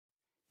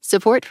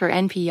Support for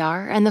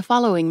NPR and the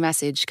following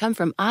message come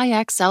from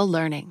IXL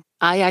Learning.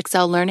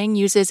 IXL Learning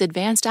uses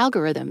advanced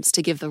algorithms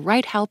to give the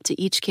right help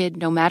to each kid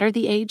no matter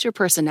the age or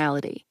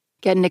personality.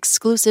 Get an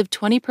exclusive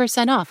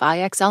 20% off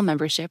IXL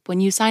membership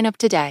when you sign up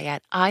today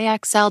at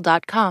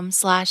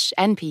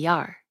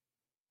IXL.com/NPR.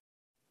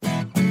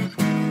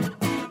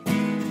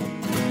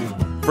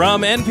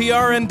 From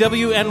NPR and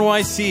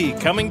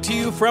WNYC, coming to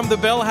you from the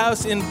Bell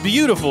House in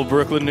beautiful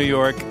Brooklyn, New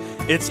York,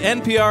 it's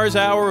NPR's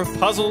hour of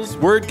puzzles,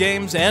 word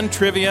games, and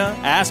trivia.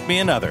 Ask Me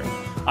Another.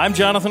 I'm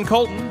Jonathan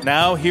Colton.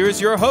 Now, here's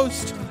your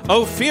host,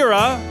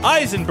 Ophira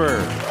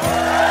Eisenberg. Hey,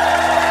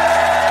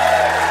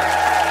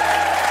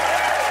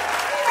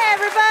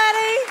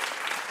 everybody.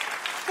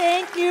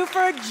 Thank you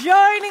for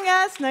joining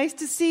us. Nice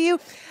to see you.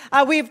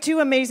 We have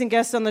two amazing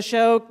guests on the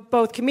show,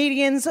 both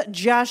comedians,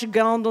 Josh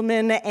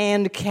Gondelman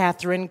and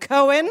Catherine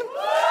Cohen.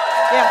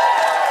 Yeah.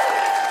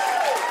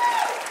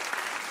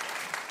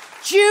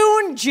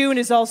 June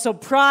is also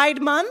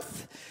Pride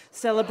Month,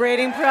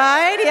 celebrating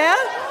Pride, yeah.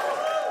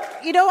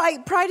 You know,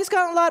 Pride has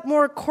gotten a lot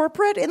more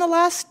corporate in the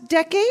last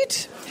decade.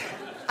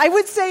 I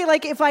would say,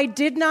 like, if I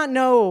did not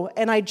know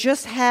and I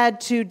just had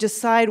to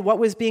decide what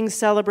was being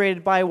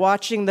celebrated by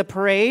watching the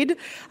parade,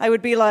 I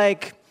would be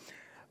like,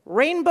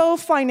 Rainbow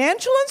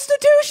Financial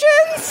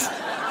Institutions?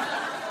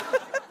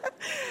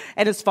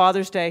 And it's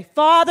Father's Day.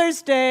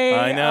 Father's Day.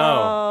 I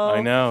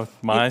know.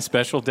 My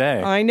special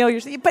day. I know.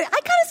 But I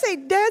gotta say,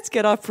 dads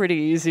get off pretty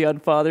easy on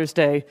Father's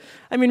Day.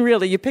 I mean,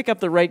 really, you pick up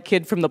the right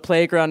kid from the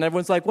playground, and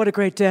everyone's like, what a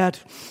great dad.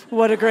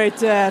 What a great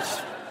dad.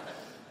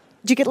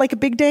 Do you get like a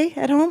big day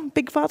at home?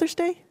 Big Father's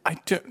Day?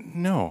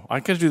 No. I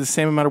gotta do the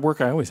same amount of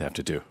work I always have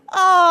to do.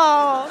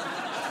 Oh.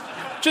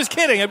 Just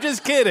kidding. I'm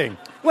just kidding.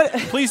 What?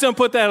 Please don't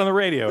put that on the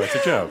radio. It's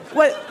a joke.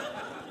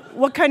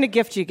 What kind of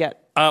gift do you get?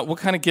 What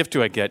kind of gift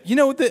do I get? You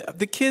know,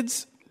 the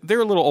kids, they're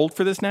a little old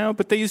for this now,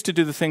 but they used to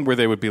do the thing where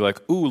they would be like,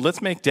 ooh, let's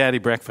make daddy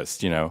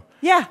breakfast, you know?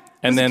 Yeah.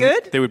 And then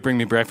good? They would bring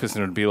me breakfast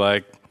and it would be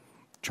like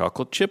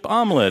chocolate chip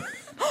omelet.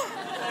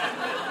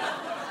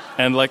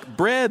 And like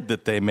bread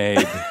that they made.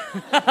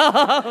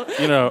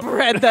 You know.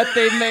 Bread that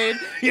they made.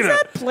 Is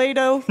that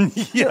Play-Doh?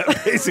 Yeah,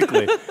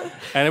 basically.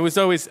 And it was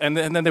always, and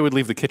then they would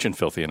leave the kitchen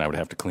filthy and I would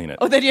have to clean it.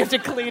 Oh, then you have to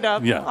clean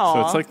up. Yeah. Aww.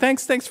 So it's like,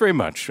 thanks very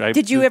much.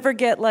 Did you ever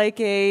get like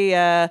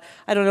I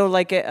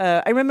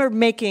remember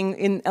making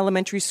in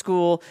elementary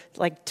school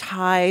like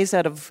ties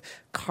out of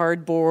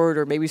cardboard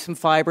or maybe some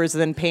fibers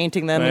and then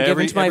painting them and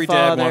giving to my father.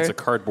 Every dad wants a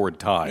cardboard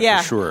tie,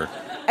 for sure.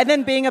 And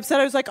then being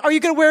upset, I was like, are you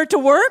going to wear it to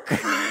work?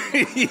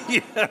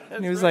 Yeah.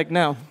 And he was like,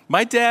 no.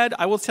 My dad,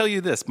 I will tell you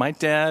this. My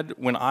dad,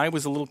 when I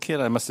was a little kid,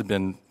 I must have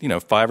been,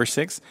 5 or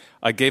 6,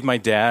 I gave my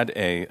dad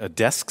a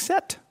desk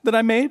set that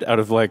I made out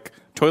of like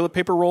toilet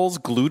paper rolls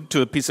glued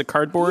to a piece of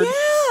cardboard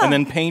and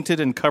then painted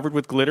and covered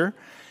with glitter.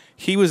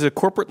 He was a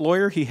corporate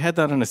lawyer. He had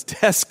that on his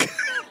desk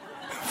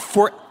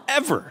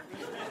forever.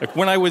 Like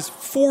when I was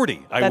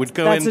 40, I would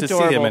go in to see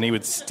him and he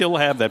would still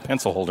have that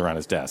pencil holder on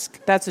his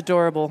desk. That's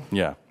adorable.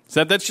 Yeah.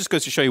 So that just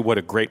goes to show you what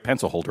a great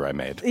pencil holder I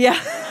made. Yeah.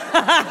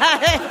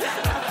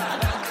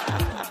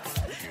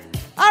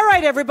 All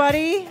right,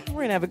 everybody. We're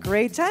going to have a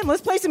great time.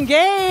 Let's play some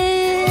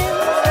games.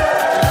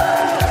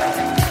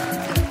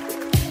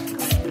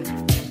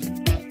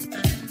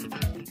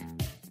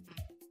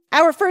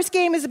 Our first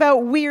game is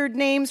about weird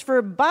names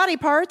for body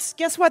parts.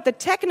 Guess what? The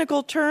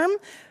technical term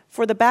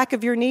for the back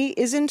of your knee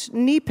isn't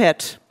knee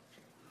pit.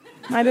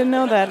 I didn't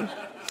know that.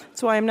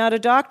 That's why I'm not a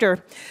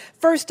doctor.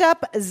 First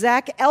up,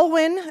 Zach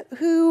Elwin,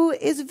 who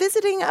is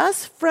visiting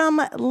us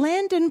from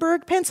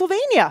Landenberg,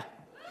 Pennsylvania.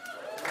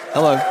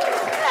 Hello.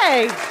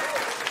 Hey.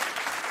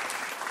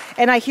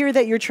 And I hear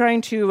that you're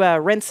trying to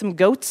rent some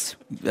goats.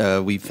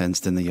 We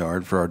fenced in the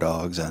yard for our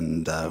dogs,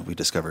 and we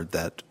discovered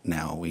that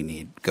now we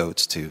need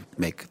goats to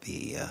make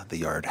the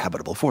yard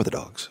habitable for the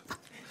dogs.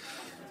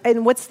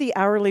 And what's the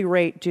hourly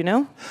rate? Do you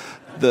know?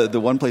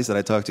 The one place that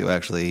I talked to,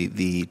 actually,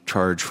 the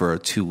charge for a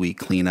 2-week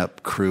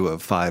cleanup crew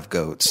of 5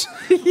 goats,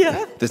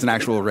 there's an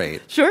actual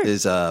rate,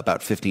 is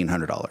about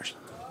 $1,500.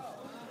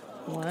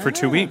 Wow. For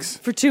 2 weeks?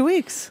 For 2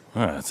 weeks.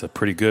 Oh, that's a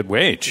pretty good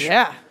wage.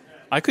 Yeah.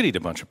 I could eat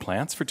a bunch of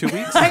plants for 2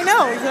 weeks. I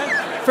know.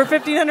 For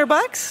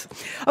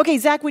 $1,500? Okay,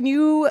 Zach, when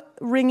you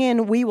ring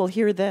in, we will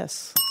hear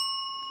this.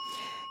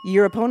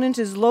 Your opponent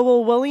is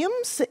Lowell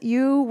Williams.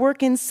 You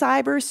work in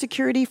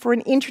cybersecurity for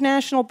an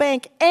international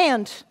bank,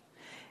 and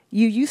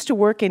you used to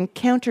work in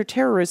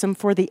counterterrorism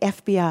for the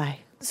FBI.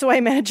 So I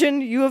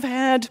imagine you have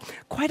had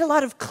quite a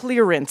lot of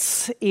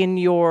clearance in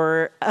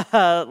your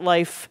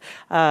life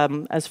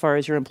as far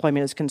as your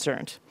employment is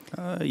concerned.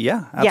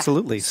 Yeah,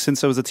 absolutely. Yeah.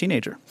 Since I was a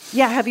teenager.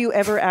 Yeah. Have you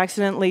ever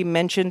accidentally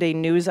mentioned a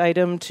news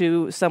item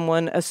to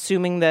someone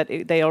assuming that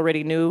they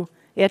already knew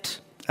it?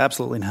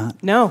 Absolutely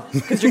not. No,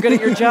 because you're good at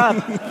your job.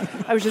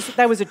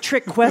 That was a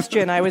trick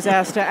question I was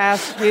asked to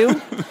ask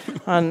you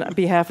on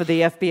behalf of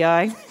the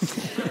FBI.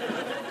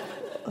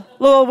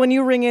 Lowell, when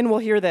you ring in, we'll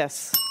hear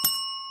this.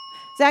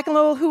 Zach and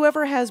Lowell,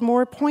 whoever has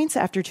more points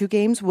after 2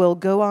 games will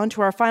go on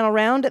to our final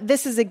round.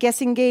 This is a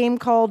guessing game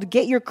called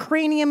Get Your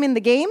Cranium in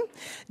the Game.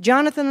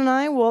 Jonathan and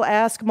I will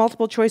ask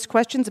multiple choice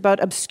questions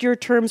about obscure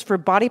terms for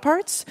body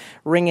parts.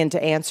 Ring in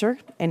to answer,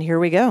 and here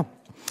we go.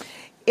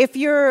 If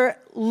your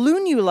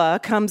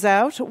lunula comes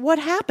out, what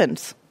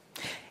happens?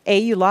 A,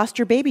 you lost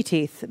your baby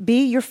teeth.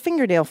 B, your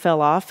fingernail fell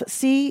off.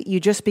 C, you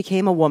just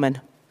became a woman.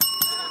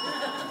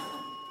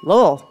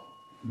 Lowell.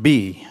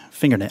 B,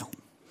 fingernail.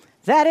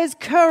 That is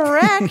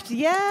correct.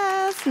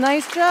 Yes,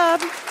 nice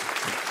job.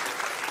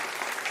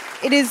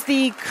 It is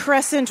the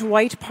crescent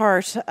white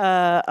part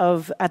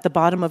at the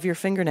bottom of your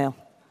fingernail.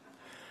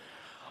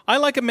 I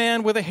like a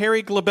man with a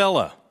hairy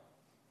glabella.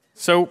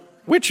 So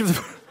which of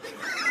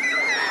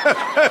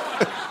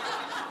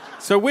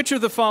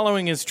the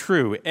following is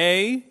true?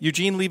 A,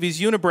 Eugene Levy's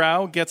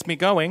unibrow gets me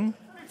going.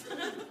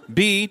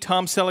 B,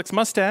 Tom Selleck's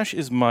mustache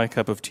is my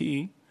cup of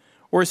tea.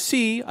 Or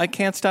C, I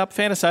can't stop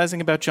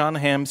fantasizing about John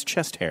Hamm's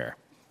chest hair.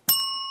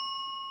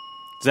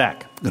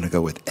 Zach. I'm going to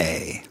go with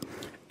A.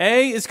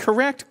 A is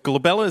correct.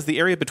 Glabella is the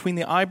area between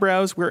the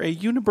eyebrows where a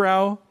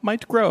unibrow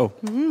might grow.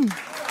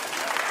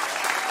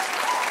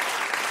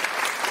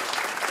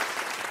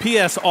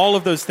 P.S. All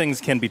of those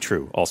things can be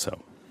true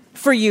also.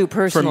 For you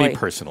personally. For me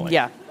personally.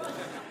 Yeah.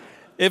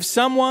 If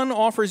someone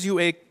offers you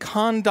a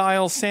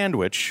condyle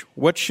sandwich,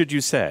 what should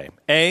you say?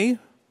 A,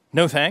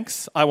 no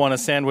thanks. I want a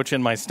sandwich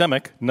in my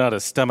stomach, not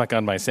a stomach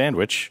on my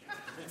sandwich.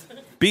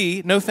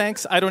 B, no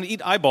thanks. I don't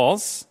eat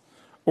eyeballs.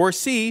 Or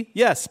C,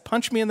 yes,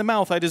 punch me in the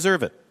mouth. I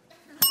deserve it.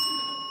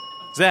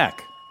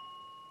 Zach.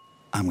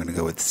 I'm going to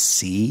go with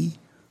C.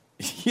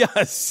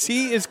 Yes,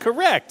 C is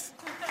correct.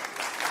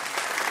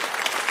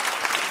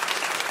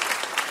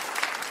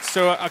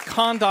 So a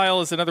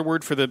condyle is another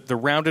word for the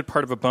rounded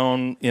part of a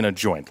bone in a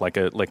joint, like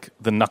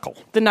the knuckle.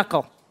 The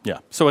knuckle. Yeah.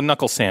 So a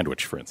knuckle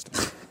sandwich, for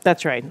instance.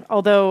 That's right.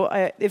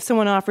 Although if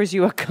someone offers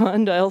you a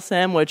condyle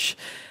sandwich,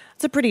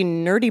 it's a pretty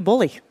nerdy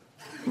bully.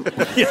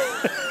 Yeah.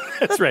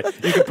 That's right.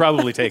 You could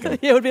probably take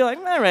it. It would be like,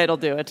 all right, I'll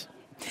do it.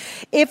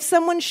 If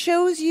someone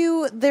shows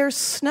you their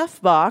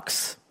snuff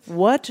box,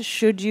 what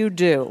should you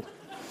do?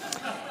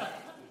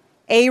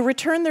 A,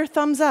 return their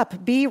thumbs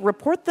up. B,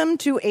 report them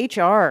to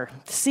HR.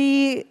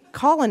 C,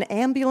 call an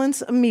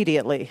ambulance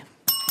immediately.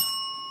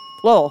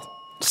 Lowell.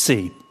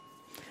 C.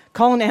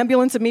 Call an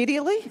ambulance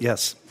immediately?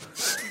 Yes.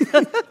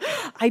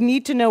 I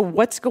need to know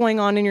what's going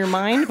on in your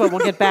mind, but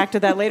we'll get back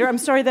to that later. I'm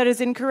sorry, that is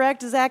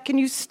incorrect. Zach, can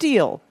you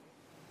steal?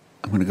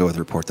 I'm going to go with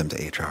report them to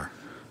HR.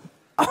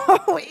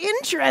 Oh,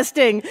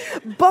 interesting.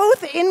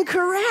 Both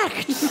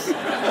incorrect.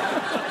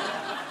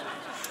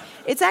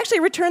 It's actually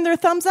return their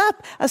thumbs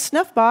up. A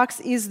snuff box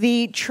is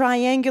the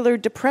triangular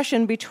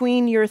depression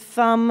between your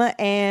thumb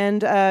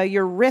and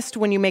your wrist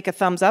when you make a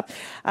thumbs up,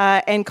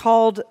 and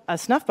called a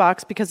snuff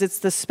box because it's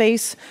the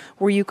space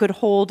where you could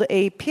hold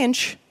a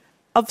pinch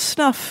of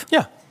snuff.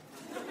 Yeah.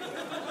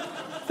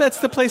 That's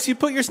the place you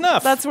put your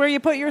snuff. That's where you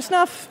put your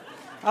snuff.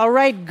 All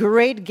right,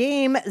 great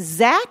game.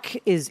 Zach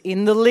is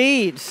in the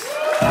lead.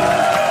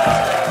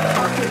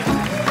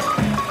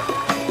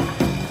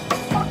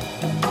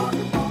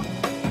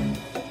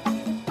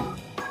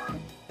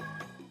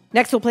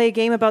 Next, we'll play a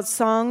game about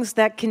songs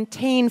that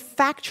contain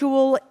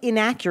factual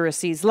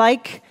inaccuracies,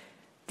 like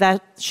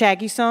that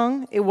Shaggy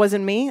song, It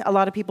Wasn't Me. A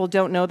lot of people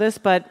don't know this,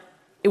 but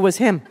it was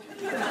him.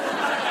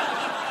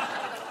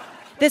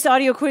 This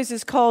audio quiz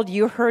is called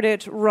You Heard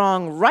It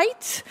Wrong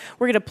Right.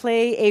 We're going to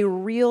play a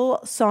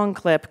real song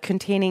clip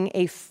containing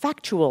a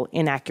factual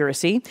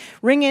inaccuracy.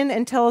 Ring in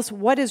and tell us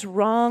what is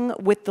wrong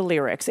with the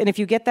lyrics. And if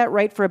you get that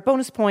right for a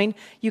bonus point,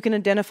 you can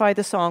identify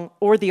the song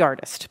or the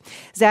artist.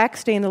 Zach,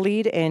 stay in the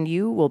lead, and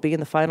you will be in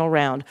the final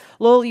round.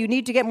 Lowell, you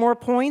need to get more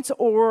points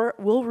or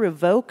we'll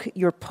revoke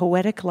your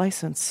poetic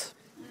license.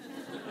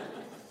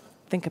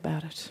 Think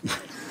about it.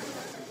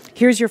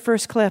 Here's your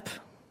first clip.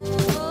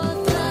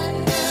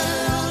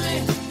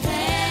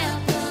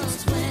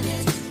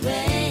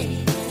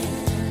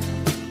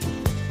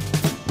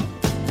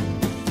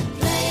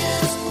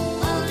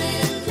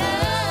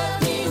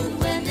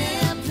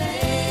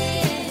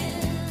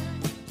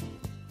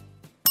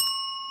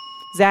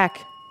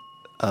 Zach.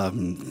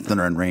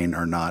 Thunder and rain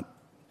are not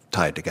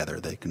tied together.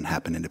 They can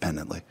happen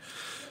independently.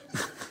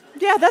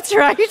 Yeah, that's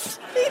right.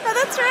 Yeah,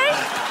 that's right.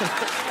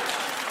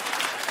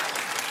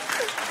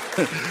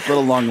 A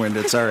little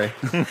long-winded, sorry.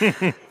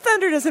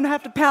 Thunder doesn't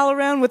have to pal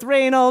around with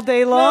rain all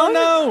day long.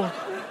 No.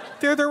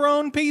 They're their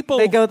own people.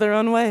 They go their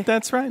own way.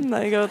 That's right.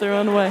 They go their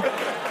own way.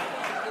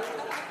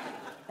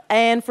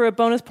 And for a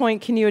bonus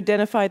point, can you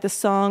identify the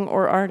song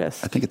or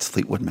artist? I think it's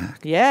Fleetwood Mac.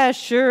 Yeah,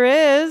 sure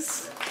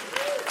is.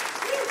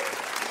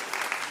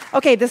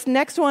 Okay, this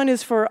next one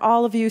is for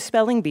all of you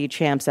spelling bee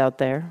champs out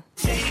there.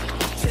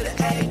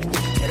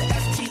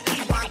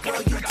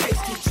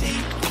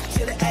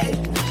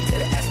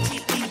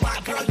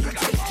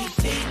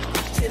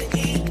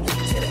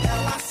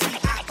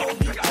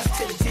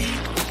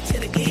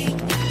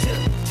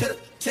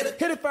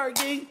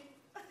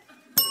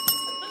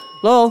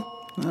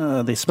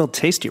 Lowell. They spelled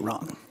tasty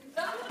wrong.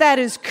 That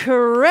is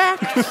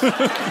correct.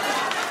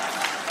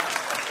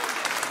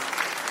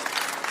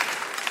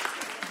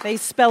 They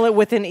spell it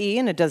with an E,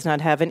 and it does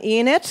not have an E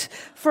in it.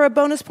 For a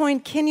bonus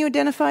point, can you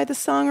identify the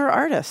song or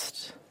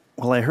artist?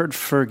 Well, I heard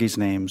Fergie's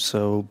name,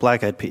 so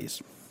Black Eyed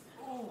Peas.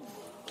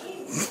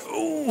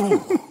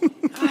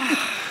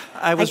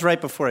 I was right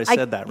before I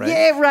said that, right?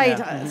 Yeah, right.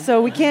 Yeah.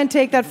 So we can't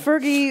take that.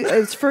 Fergie,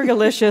 it's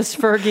Fergalicious,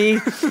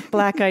 Fergie,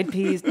 Black Eyed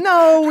Peas.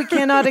 No, we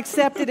cannot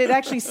accept it. It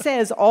actually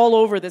says all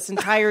over this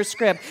entire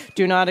script,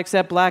 do not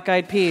accept Black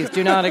Eyed Peas.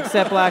 Do not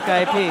accept Black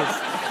Eyed Peas.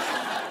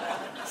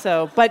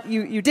 So, but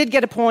you did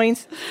get a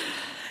point.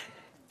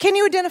 Can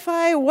you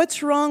identify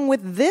what's wrong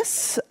with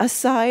this,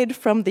 aside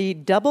from the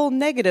double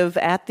negative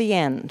at the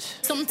end?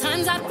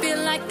 Sometimes I feel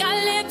like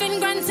I live in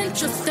Grand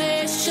Central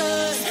Station.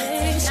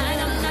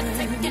 And I'm not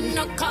taking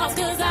no calls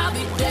because I'll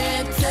be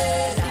dead.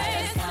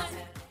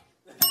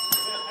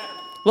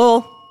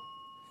 Lowell.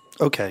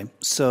 Okay,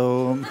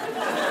 so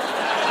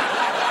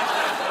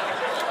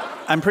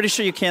I'm pretty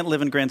sure you can't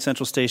live in Grand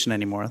Central Station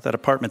anymore. That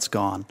apartment's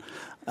gone.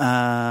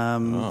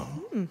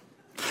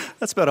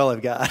 That's about all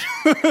I've got.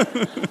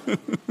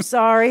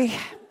 Sorry.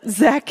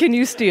 Zach, can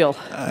you steal?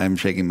 I'm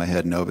shaking my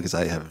head no because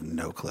I have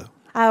no clue.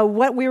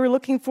 What we were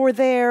looking for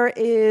there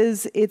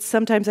is, it's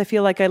sometimes I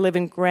feel like I live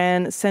in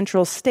Grand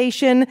Central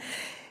Station.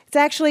 It's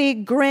actually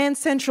Grand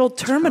Central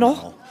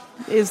Terminal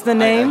is the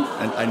name.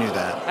 I knew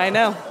that. I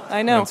know.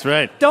 That's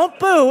right. Don't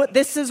boo.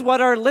 This is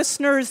what our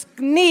listeners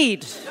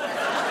need.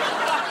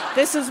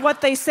 This is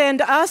what they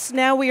send us.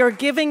 Now we are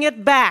giving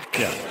it back.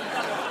 Yeah.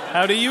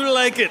 How do you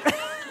like it?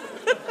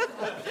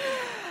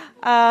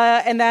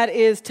 And that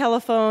is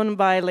Telephone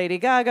by Lady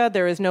Gaga.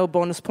 There is no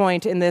bonus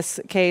point in this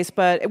case,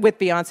 but with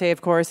Beyonce,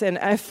 of course. And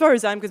as far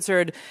as I'm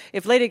concerned,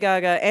 if Lady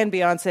Gaga and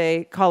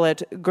Beyonce call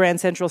it Grand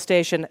Central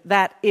Station,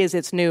 that is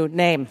its new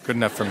name. Good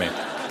enough for me.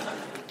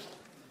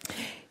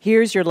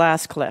 Here's your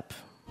last clip.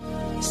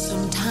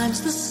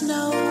 Sometimes the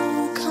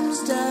snow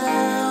comes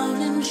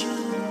down in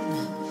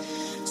June.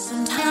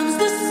 Sometimes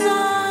the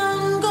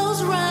sun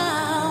goes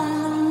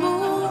round the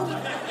moon.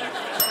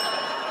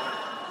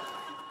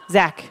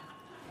 Zach.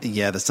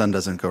 Yeah, the sun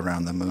doesn't go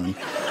around the moon.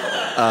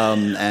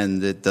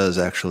 And it does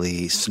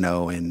actually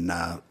snow in,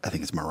 I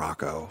think it's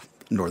Morocco,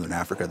 Northern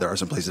Africa. There are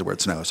some places where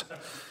it snows.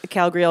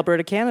 Calgary,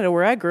 Alberta, Canada,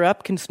 where I grew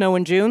up, can snow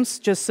in June.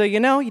 Just so you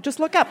know, you just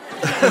look up.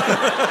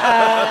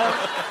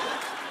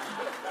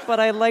 But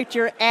I liked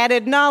your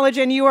added knowledge,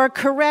 and you are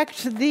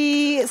correct.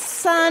 The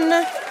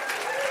sun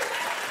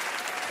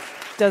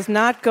does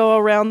not go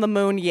around the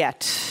moon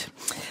yet.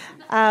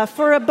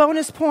 For a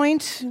bonus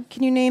point,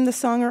 can you name the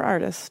song or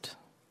artist?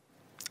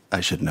 I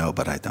should know,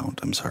 but I don't.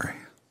 I'm sorry.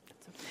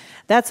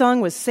 That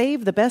song was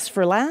Save the Best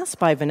for Last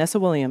by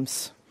Vanessa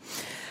Williams.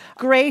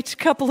 Great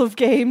couple of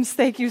games.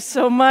 Thank you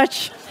so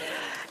much.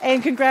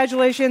 And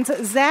congratulations.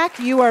 Zach,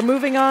 you are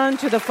moving on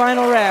to the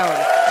final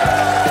round.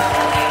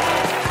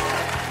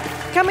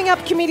 Coming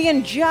up,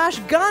 comedian Josh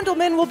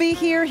Gondelman will be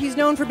here. He's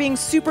known for being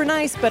super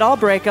nice, but I'll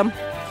break him.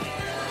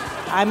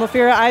 I'm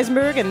Ophira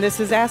Eisenberg, and this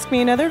is Ask Me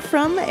Another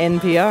from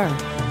NPR.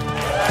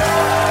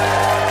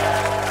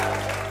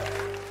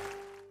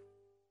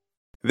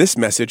 This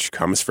message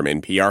comes from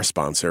NPR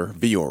sponsor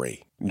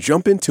Vuori.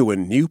 Jump into a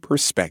new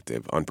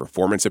perspective on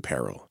performance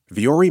apparel.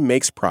 Vuori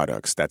makes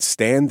products that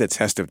stand the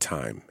test of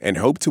time and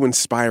hope to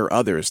inspire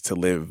others to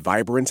live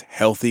vibrant,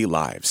 healthy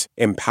lives,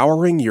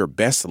 empowering your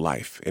best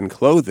life in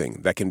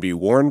clothing that can be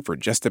worn for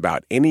just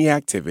about any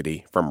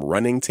activity from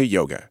running to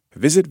yoga.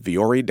 Visit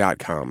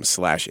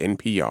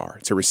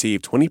Vuori.com/NPR to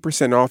receive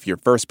 20% off your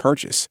first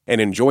purchase and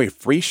enjoy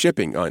free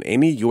shipping on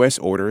any U.S.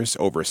 orders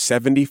over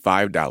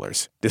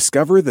 $75.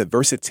 Discover the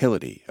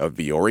versatility of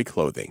Vuori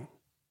clothing.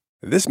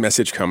 This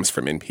message comes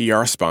from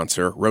NPR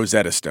sponsor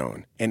Rosetta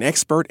Stone, an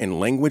expert in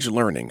language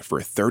learning for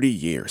 30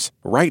 years.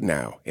 Right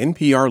now,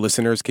 NPR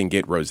listeners can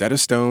get Rosetta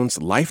Stone's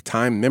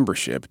lifetime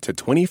membership to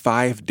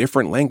 25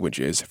 different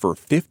languages for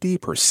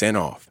 50%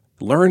 off.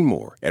 Learn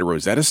more at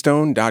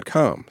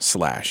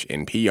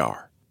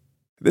rosettastone.com/NPR.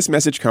 This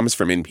message comes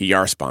from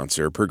NPR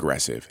sponsor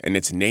Progressive and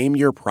its Name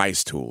Your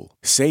Price tool.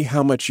 Say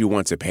how much you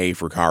want to pay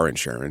for car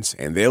insurance,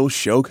 and they'll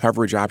show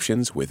coverage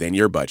options within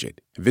your budget.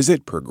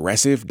 Visit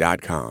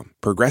Progressive.com.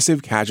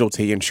 Progressive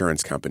Casualty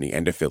Insurance Company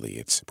and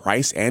Affiliates.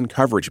 Price and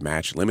coverage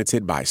match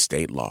limited by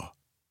state law.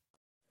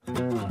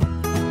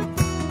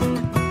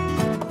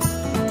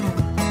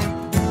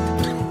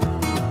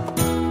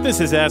 This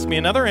is Ask Me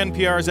Another,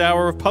 NPR's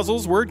hour of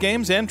puzzles, word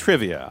games, and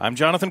trivia. I'm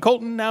Jonathan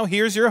Colton. Now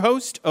here's your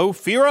host,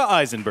 Ophira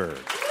Eisenberg.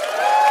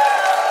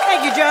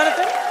 Thank you,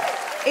 Jonathan.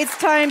 It's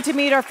time to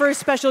meet our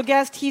first special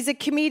guest. He's a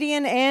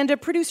comedian and a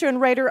producer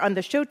and writer on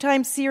the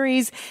Showtime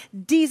series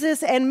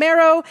Desus and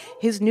Mero.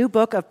 His new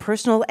book of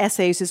personal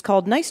essays is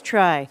called Nice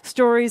Try,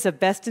 Stories of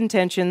Best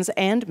Intentions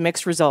and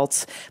Mixed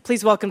Results.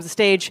 Please welcome to the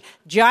stage,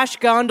 Josh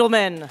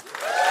Gondelman.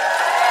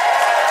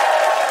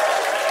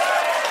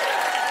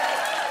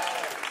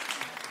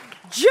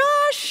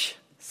 Josh!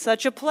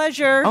 Such a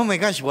pleasure. Oh my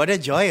gosh, what a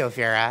joy,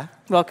 Ophira.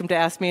 Welcome to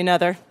Ask Me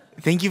Another.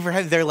 Thank you for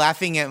having. They're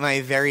laughing at my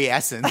very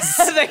essence.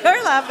 They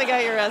are laughing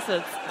at your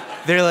essence.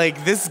 They're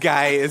like, this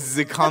guy is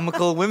a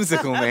comical,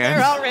 whimsical man.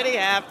 They're already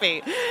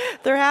happy.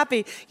 They're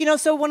happy.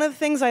 So one of the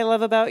things I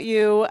love about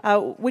you,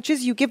 which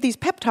is you give these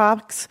pep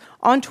talks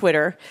on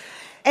Twitter,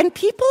 and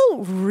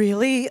people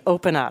really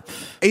open up.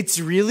 It's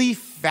really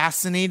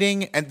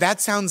fascinating, and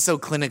that sounds so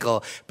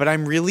clinical, but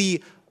I'm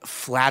really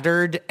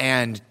flattered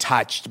and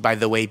touched by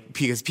the way,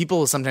 because people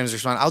will sometimes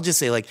respond. I'll just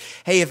say like,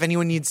 hey, if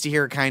anyone needs to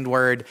hear a kind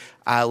word,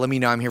 let me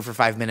know. I'm here for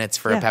 5 minutes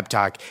for a pep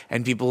talk.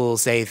 And people will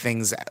say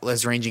things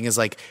as ranging as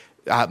like,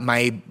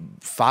 my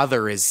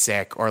father is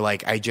sick, or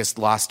like, I just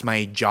lost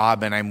my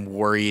job and I'm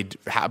worried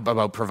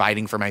about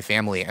providing for my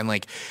family. And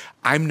like,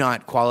 I'm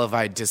not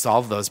qualified to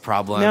solve those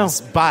problems,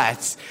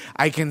 but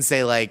I can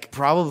say like,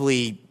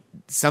 probably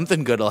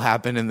something good will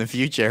happen in the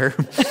future.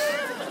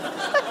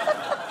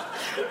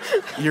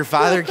 Your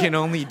father can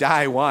only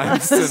die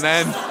once, and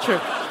then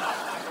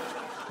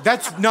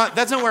that's not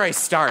where I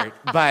start.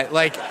 But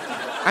like,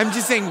 I'm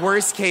just saying,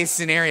 worst case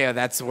scenario,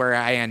 that's where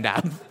I end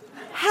up.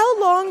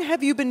 How long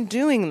have you been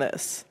doing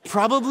this?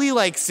 Probably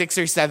like 6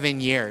 or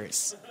 7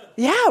 years.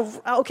 Yeah,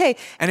 okay.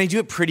 And I do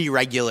it pretty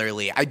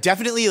regularly. I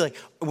definitely, like,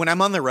 when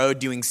I'm on the road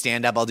doing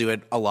stand-up, I'll do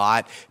it a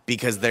lot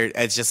because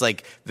it's just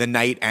like the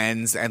night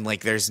ends and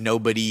like there's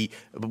nobody.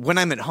 When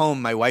I'm at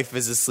home, my wife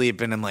is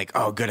asleep and I'm like,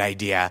 oh, good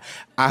idea.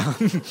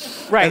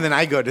 Right. And then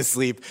I go to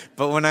sleep.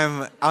 But when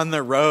I'm on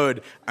the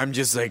road, I'm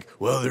just like,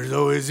 well, there's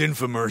always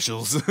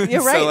infomercials.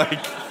 You're right. So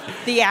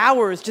like, the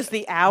hours.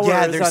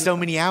 Yeah, there's so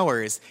many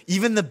hours.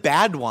 Even the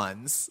bad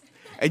ones.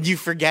 And you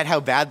forget how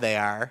bad they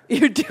are.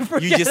 You do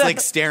forget. You just like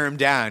stare them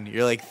down.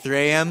 You're like, 3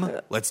 a.m.,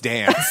 let's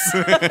dance.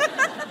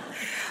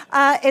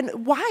 And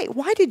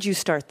why did you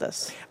start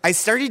this? I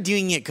started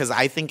doing it because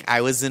I think I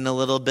was in a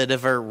little bit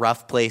of a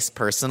rough place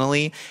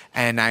personally.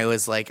 And I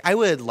was like, I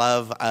would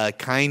love a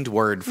kind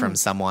word from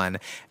someone.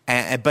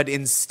 But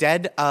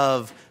instead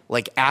of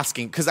like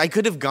asking, because I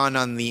could have gone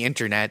on the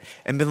internet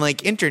and been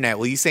like, internet,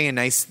 will you say a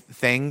nice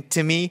thing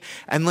to me?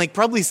 And like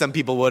probably some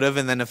people would have,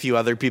 and then a few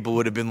other people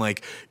would have been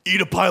like,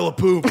 eat a pile of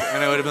poop.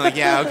 And I would have been like,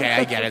 yeah, okay,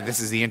 I get it. This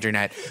is the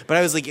internet. But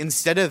I was like,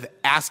 instead of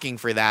asking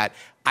for that,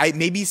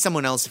 maybe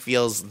someone else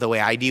feels the way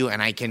I do,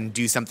 and I can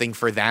do something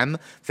for them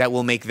that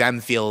will make them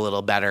feel a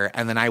little better,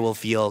 and then I will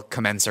feel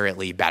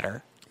commensurately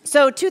better.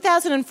 So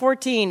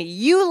 2014,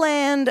 you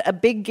land a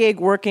big gig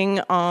working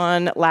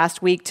on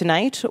Last Week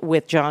Tonight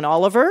with John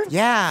Oliver.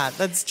 Yeah,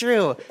 that's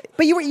true.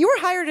 But you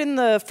were hired in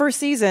the first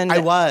season. I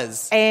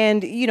was.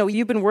 And,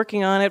 you've been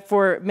working on it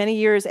for many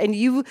years. And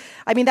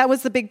that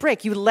was the big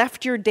break. You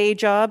left your day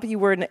job. You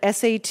were an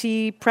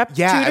SAT prep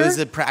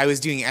tutor? I was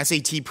doing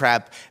SAT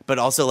prep, but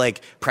also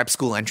like prep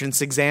school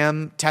entrance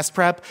exam test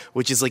prep,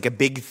 which is like a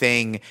big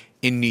thing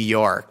in New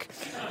York.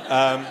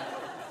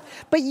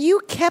 But you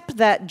kept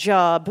that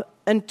job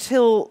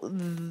until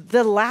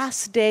the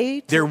last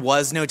day? There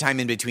was no time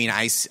in between.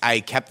 I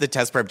kept the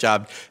test prep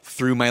job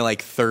through my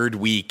like third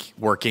week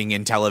working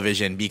in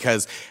television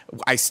because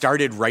I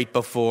started right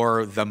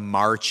before the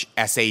March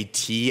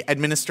SAT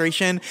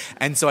administration.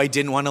 And so I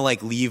didn't want to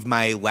like leave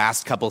my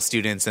last couple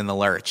students in the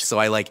lurch. So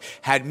I like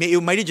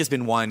it might have just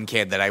been one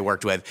kid that I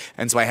worked with.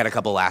 And so I had a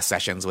couple last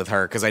sessions with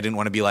her because I didn't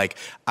want to be like,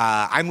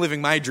 I'm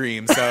living my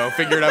dream. So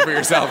figure it out for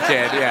yourself,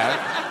 kid.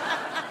 Yeah.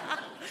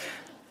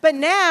 But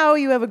now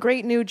you have a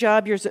great new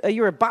job.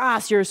 You're a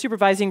boss. You're a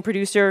supervising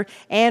producer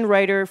and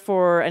writer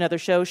for another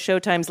show,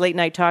 Showtime's late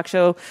night talk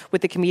show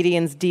with the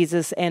comedians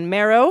Deezus and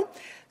Mero.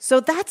 So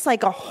that's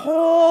like a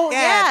whole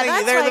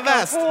that's they're like the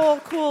best. A whole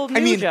cool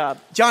new job.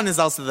 John is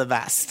also the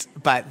best,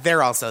 but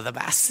they're also the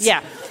best.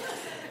 Yeah.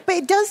 But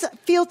it does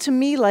feel to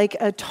me like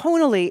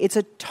it's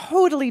a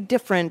totally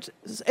different,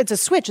 it's a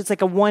switch. It's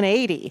like a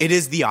 180. It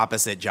is the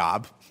opposite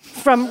job.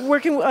 From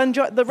working on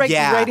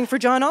writing for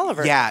John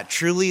Oliver. Yeah,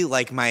 truly,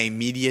 like, my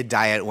media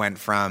diet went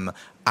from,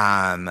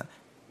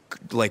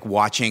 like,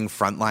 watching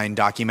Frontline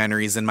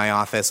documentaries in my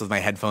office with my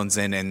headphones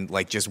in and,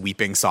 like, just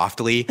weeping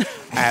softly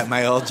at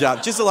my old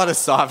job. Just a lot of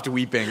soft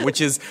weeping,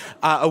 which is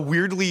a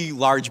weirdly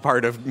large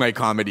part of my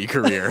comedy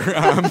career,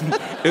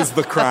 is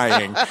the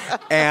crying.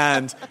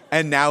 And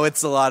now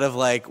it's a lot of,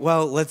 like,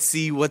 well, let's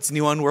see what's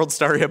new on World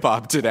Star Hip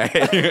Hop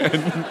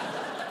today.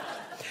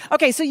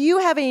 Okay, so you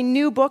have a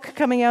new book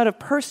coming out of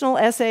personal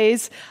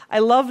essays. I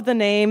love the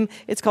name.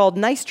 It's called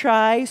Nice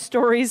Try,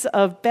 Stories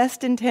of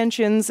Best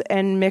Intentions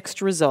and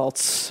Mixed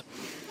Results.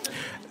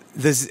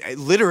 This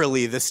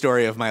literally the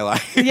story of my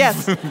life.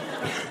 Yes.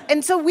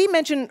 And so we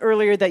mentioned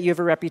earlier that you have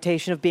a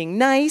reputation of being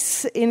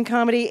nice in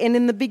comedy. And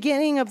in the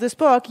beginning of this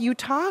book, you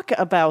talk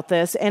about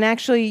this. And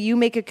actually, you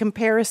make a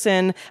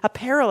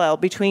parallel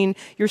between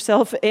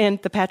yourself and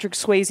the Patrick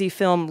Swayze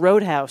film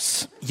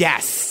Roadhouse.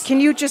 Yes. Can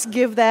you just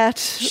give that?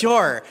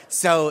 Sure.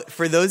 So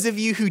for those of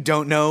you who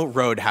don't know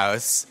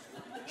Roadhouse,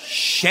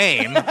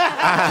 shame.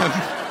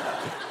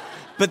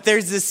 But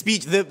there's this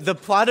speech. The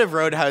plot of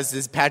Roadhouse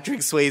is Patrick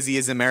Swayze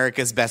is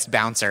America's best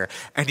bouncer,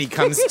 and he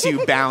comes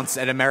to bounce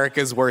at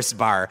America's worst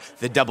bar,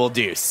 the Double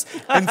Deuce.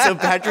 And so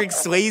Patrick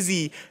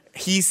Swayze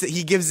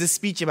he gives this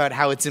speech about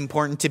how it's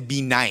important to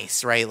be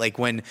nice, right? Like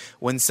when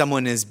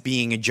someone is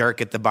being a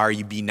jerk at the bar,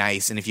 you be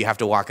nice, and if you have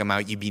to walk them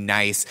out, you be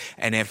nice,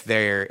 and if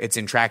it's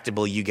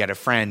intractable, you get a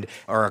friend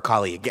or a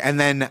colleague, and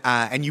then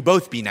and you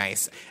both be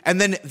nice. And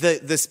then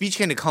the speech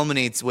kind of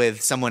culminates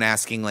with someone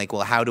asking like,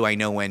 well, how do I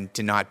know when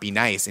to not be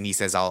nice? And he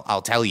says,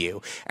 I'll tell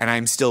you. And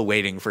I'm still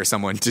waiting for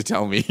someone to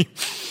tell me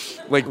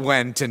like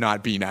when to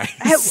not be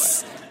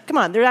nice. Come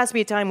on, there has to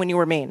be a time when you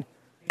were mean.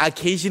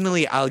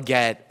 Occasionally, I'll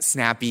get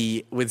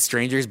snappy with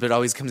strangers, but it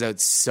always comes out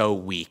so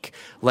weak.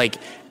 Like,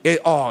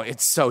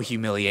 it's so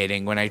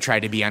humiliating when I try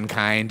to be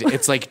unkind.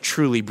 It's, like,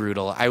 truly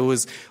brutal. I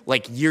was,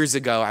 like, years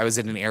ago, I was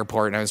at an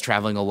airport and I was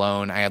traveling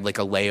alone. I had, like,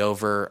 a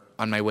layover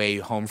on my way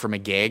home from a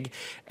gig,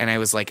 and I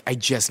was like, I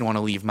just want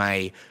to leave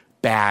my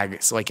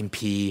bag so I can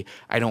pee.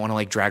 I don't want to,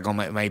 like, drag all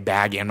my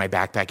bag and my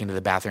backpack into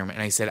the bathroom.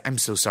 And I said, I'm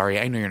so sorry.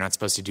 I know you're not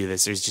supposed to do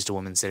this. There's just a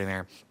woman sitting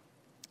there.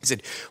 I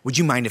said, would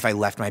you mind if I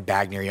left my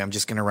bag near you? I'm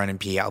just going to run and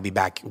pee. I'll be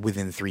back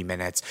within 3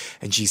 minutes.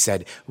 And she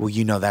said, well,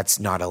 you know that's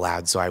not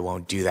allowed, so I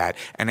won't do that.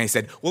 And I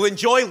said, well,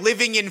 enjoy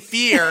living in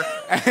fear.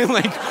 And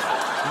like,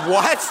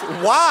 what?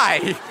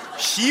 Why?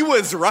 She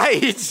was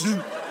right.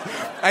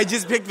 I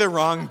just picked the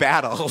wrong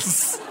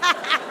battles.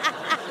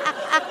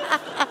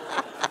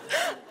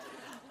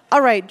 All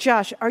right,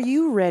 Josh, are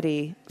you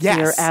ready for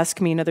your Ask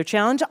Me Another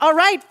challenge? All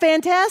right,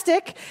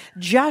 fantastic.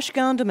 Josh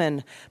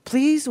Gondelman,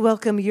 please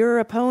welcome your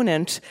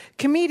opponent,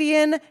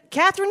 comedian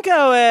Catherine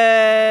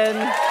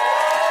Cohen.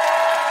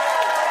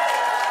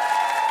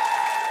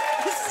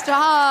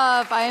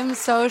 Stop. I am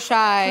so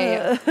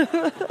shy.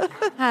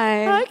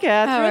 Hi. Hi,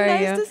 Catherine. How are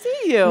nice you? to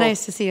see you.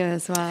 Nice to see you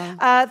as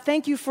well.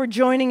 Thank you for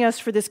joining us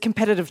for this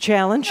competitive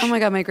challenge. Oh, my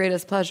God, my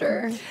greatest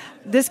pleasure.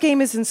 This game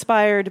is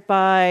inspired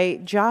by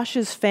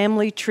Josh's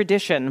family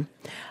tradition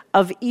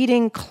of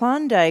eating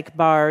Klondike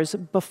bars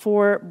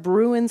before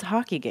Bruins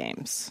hockey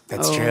games.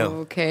 That's true.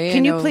 Okay.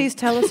 Can you please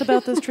tell us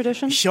about this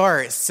tradition?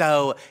 Sure.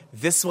 So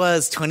this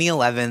was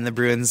 2011. The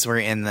Bruins were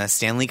in the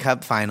Stanley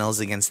Cup Finals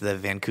against the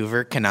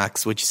Vancouver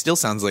Canucks, which still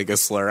sounds like a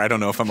slur. I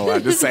don't know if I'm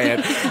allowed to say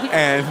it.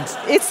 And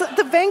it's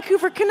the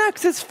Vancouver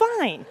Canucks. It's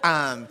fine.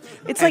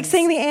 It's like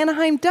saying the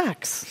Anaheim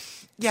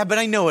Ducks. Yeah, but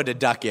I know what a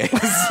duck is.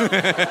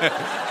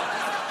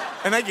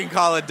 And I can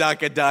call a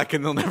duck,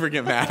 and they'll never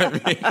get mad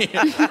at me.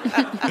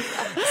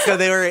 So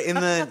they were in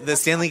the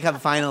Stanley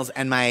Cup Finals,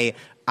 and my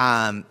so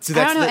that's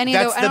I don't know any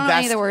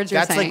of the words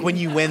you're saying. That's saying. like when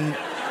you win.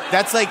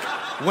 That's like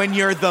when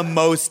you're the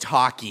most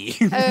hockey.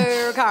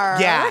 Oh, car.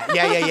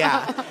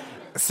 Yeah.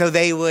 So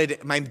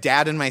my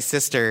dad and my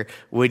sister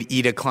would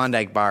eat a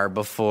Klondike bar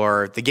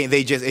before the game.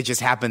 It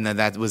just happened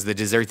that was the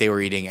dessert they were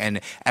eating. And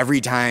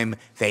every time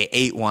they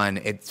ate one,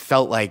 it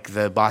felt like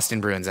the Boston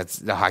Bruins, that's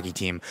the hockey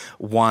team,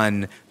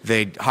 won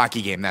the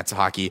hockey game. That's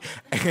hockey.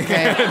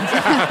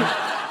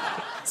 Okay.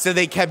 So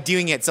they kept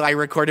doing it. So I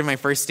recorded my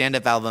first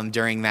stand-up album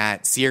during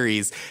that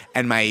series,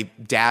 and my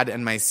dad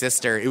and my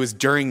sister, it was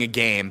during a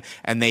game,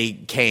 and they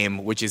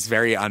came, which is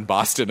very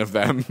un-Boston of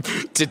them,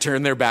 to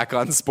turn their back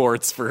on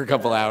sports for a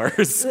couple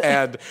hours.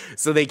 And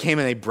so they came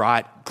and they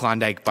brought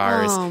Klondike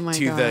bars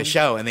to the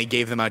show, and they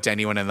gave them out to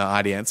anyone in the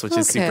audience, which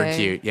is super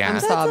cute. Yeah, I'm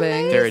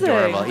sobbing. They're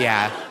adorable.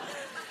 Yeah.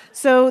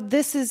 So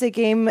this is a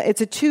game,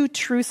 it's a 2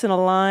 truths and a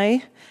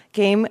lie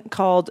game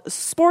called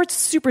Sports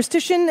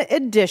Superstition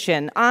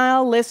Edition.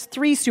 I'll list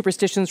 3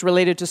 superstitions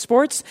related to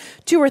sports.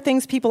 2 are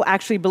things people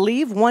actually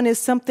believe. 1 is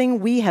something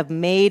we have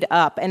made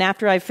up. And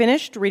after I've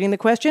finished reading the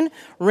question,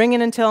 ring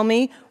in and tell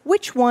me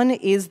which one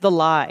is the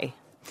lie.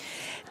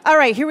 All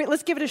right,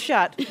 let's give it a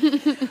shot.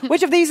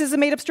 Which of these is a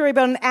made-up story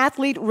about an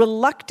athlete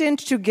reluctant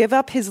to give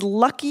up his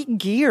lucky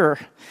gear?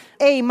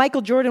 A,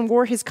 Michael Jordan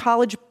wore his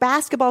college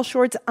basketball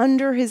shorts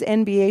under his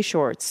NBA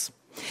shorts.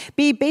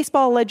 B,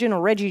 baseball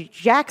legend Reggie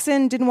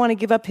Jackson didn't want to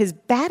give up his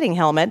batting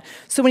helmet,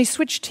 so when he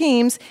switched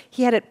teams,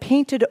 he had it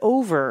painted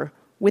over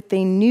with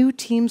a new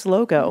team's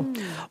logo.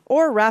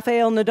 Or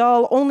Rafael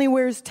Nadal only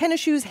wears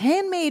tennis shoes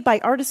handmade by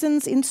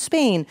artisans in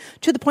Spain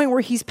to the point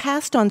where he's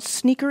passed on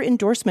sneaker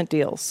endorsement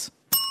deals.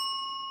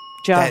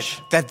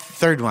 Josh. That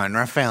third one,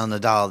 Rafael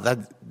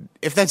Nadal,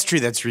 if that's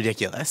true, that's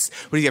ridiculous.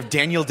 What do you have,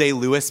 Daniel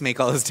Day-Lewis make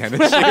all his tennis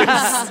shoes?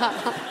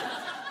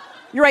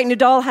 You're right,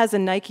 Nadal has a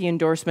Nike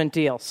endorsement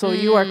deal, so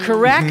you are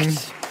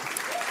correct.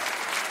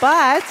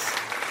 But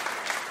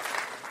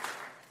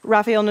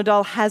Rafael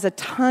Nadal has a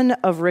ton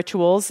of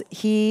rituals.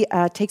 He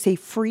takes a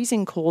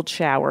freezing cold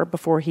shower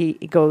before he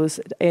goes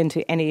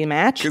into any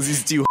match. Because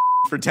he's too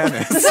for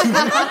tennis.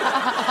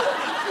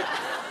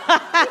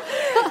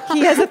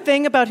 He has a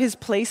thing about his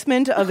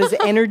placement of his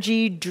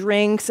energy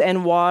drinks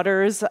and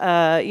waters, with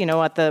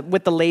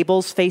the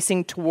labels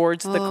facing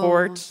towards the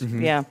court.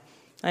 Mm-hmm. Yeah,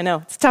 I know.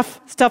 It's tough.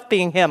 It's tough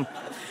being him.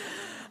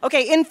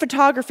 Okay, in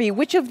photography,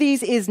 which of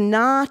these is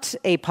not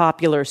a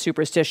popular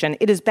superstition?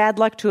 It is bad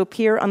luck to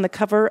appear on the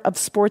cover of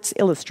Sports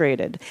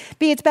Illustrated.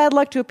 B, it's bad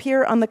luck to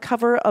appear on the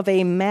cover of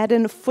a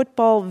Madden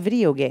football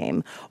video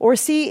game. Or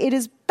C, it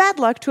is bad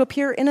luck to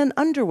appear in an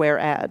underwear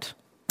ad.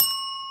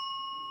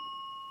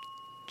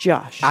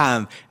 Josh.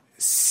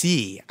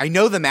 C, I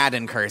know the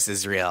Madden curse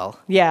is real.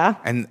 Yeah.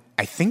 And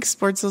I think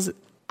Sports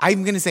Illustrated,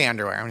 I'm going to say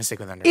underwear. I'm going to stick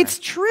with underwear. It's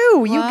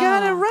true. You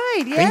got it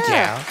right. Yeah. Thank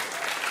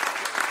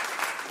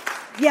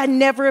you. Yeah,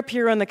 never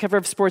appear on the cover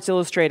of Sports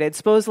Illustrated.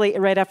 Supposedly,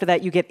 right after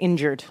that, you get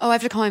injured. Oh, I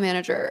have to call my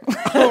manager.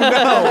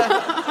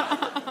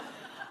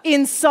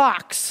 In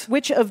socks.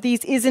 Which of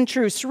these isn't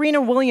true?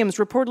 Serena Williams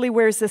reportedly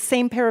wears the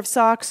same pair of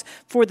socks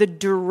for the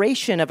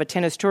duration of a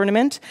tennis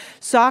tournament.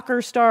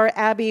 Soccer star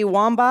Abby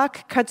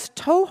Wambach cuts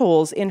toe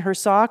holes in her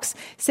socks,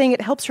 saying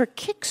it helps her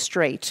kick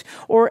straight.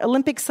 Or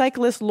Olympic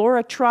cyclist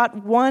Laura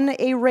Trott won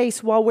a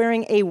race while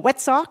wearing a wet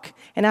sock,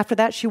 and after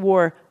that she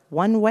wore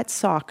one wet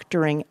sock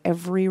during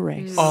every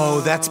race.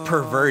 Oh, that's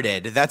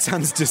perverted. That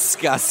sounds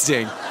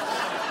disgusting.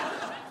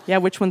 Yeah,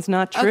 which one's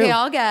not true? Okay,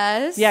 I'll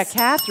guess. Yeah,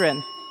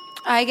 Catherine.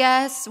 I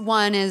guess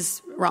one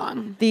is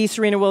wrong. The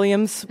Serena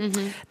Williams.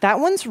 Mm-hmm. That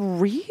one's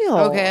real.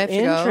 Okay, I have to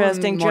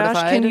Interesting. go.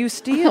 Josh, can you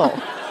steal?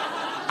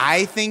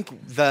 I think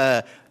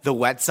the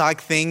wet sock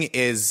thing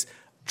is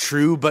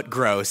true but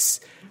gross.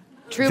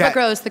 True but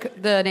gross,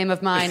 the name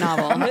of my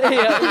novel.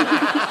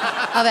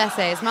 Of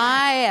essays.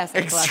 My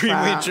essay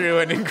Extremely true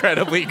and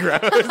incredibly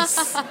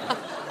gross.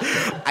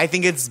 I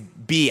think it's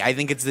B. I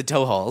think it's the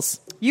toe holes.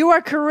 You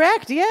are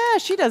correct. Yeah,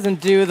 she doesn't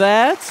do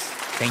that.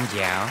 Thank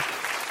you.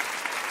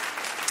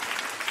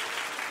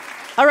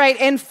 All right,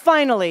 and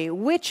finally,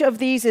 which of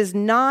these is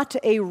not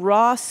a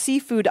raw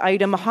seafood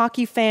item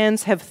hockey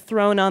fans have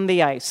thrown on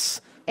the ice?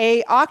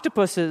 A,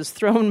 octopuses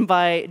thrown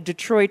by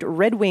Detroit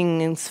Red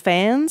Wings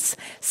fans,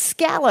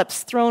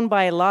 scallops thrown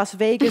by Las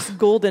Vegas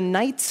Golden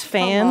Knights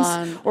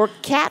fans, or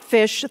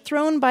catfish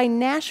thrown by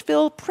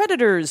Nashville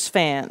Predators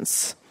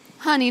fans.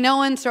 Honey, no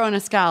one's throwing a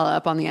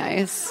scallop on the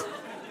ice.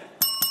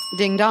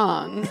 Ding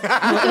dong.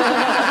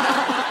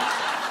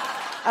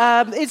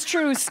 It's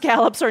true,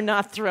 scallops are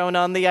not thrown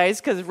on the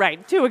ice because,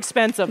 right, too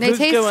expensive. They Who's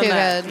taste doing too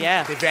that? good.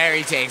 Yeah. They're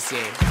very tasty.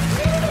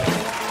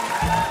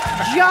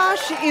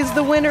 Josh is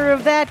the winner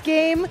of that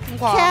game.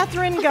 Wow.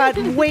 Catherine got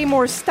way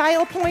more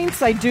style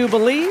points, I do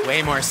believe.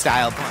 Way more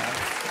style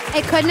points.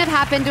 It couldn't have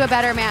happened to a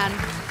better man.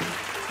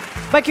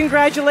 But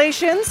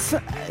congratulations,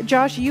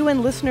 Josh, you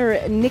and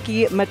listener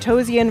Nikki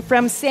Matosian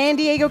from San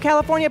Diego,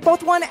 California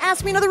both won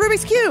Ask Me Another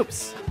Rubik's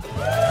Cubes.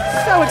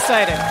 So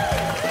excited.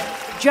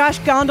 Josh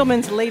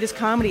Gondelman's latest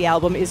comedy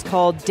album is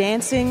called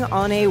Dancing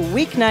on a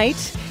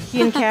Weeknight.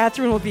 He and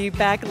Catherine will be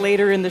back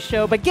later in the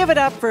show, but give it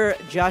up for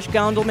Josh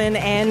Gondelman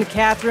and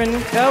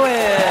Catherine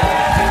Cohen.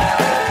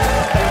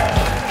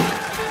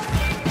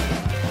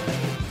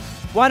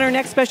 Want our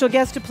next special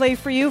guest to play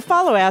for you?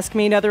 Follow Ask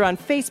Me Another on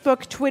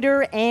Facebook,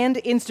 Twitter, and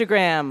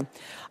Instagram.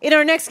 In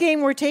our next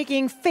game, we're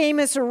taking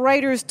famous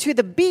writers to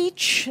the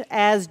beach.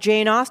 As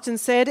Jane Austen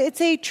said,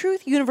 it's a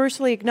truth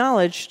universally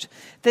acknowledged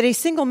that a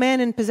single man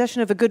in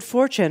possession of a good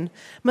fortune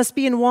must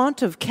be in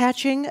want of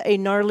catching a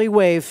gnarly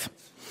wave.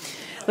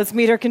 Let's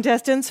meet our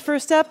contestants.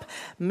 First up,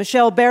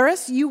 Michelle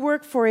Barris. You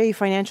work for a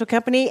financial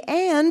company,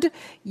 and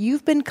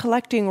you've been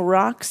collecting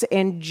rocks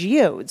and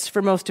geodes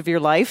for most of your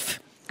life.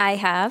 I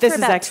have This for is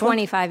about excellent.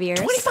 25 years.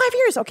 25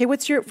 years. Okay,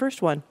 what's your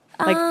first one?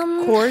 Like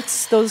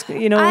quartz, those, I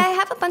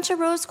have a bunch of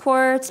rose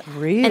quartz.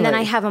 Really? And then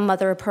I have a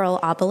mother of pearl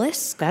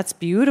obelisk. That's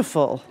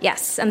beautiful.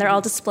 Yes, and they're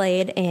all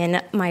displayed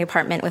in my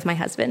apartment with my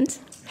husband.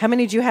 How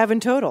many do you have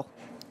in total?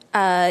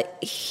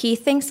 He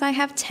thinks I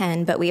have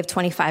 10, but we have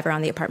 25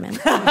 around the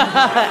apartment.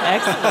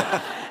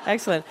 Excellent.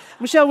 Excellent.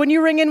 Michelle, when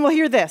you ring in, we'll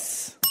hear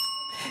this.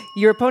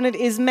 Your opponent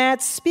is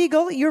Matt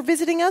Spiegel. You're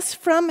visiting us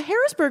from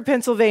Harrisburg,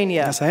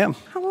 Pennsylvania. Yes, I am.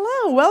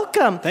 Hello,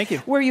 welcome. Thank you.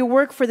 Where you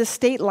work for the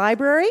State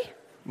Library?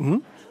 Mm-hmm.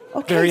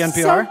 Okay, Very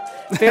NPR.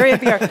 Very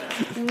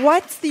NPR.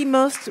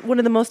 What's one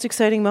of the most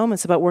exciting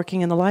moments about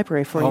working in the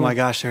library for you? Oh my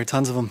gosh, there are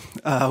tons of them.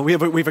 We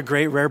have a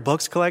great rare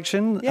books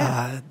collection.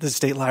 Yeah. The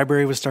State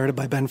Library was started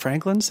by Ben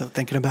Franklin, so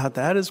thinking about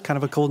that is kind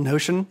of a cool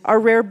notion. Are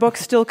rare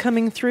books still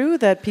coming through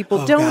that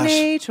people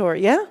donate or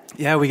yeah?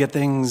 Yeah, we get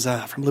things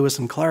from Lewis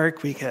and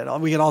Clark. We get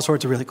all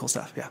sorts of really cool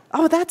stuff. Yeah.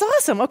 Oh, that's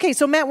awesome. Okay,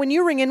 so Matt, when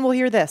you ring in, we'll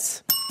hear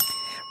this.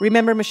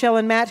 Remember, Michelle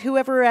and Matt,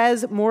 whoever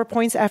has more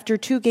points after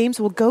 2 games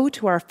will go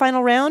to our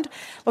final round.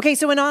 Okay,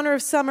 so in honor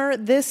of summer,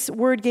 this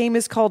word game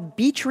is called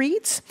Beach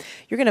Reads.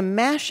 You're going to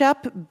mash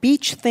up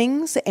beach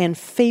things and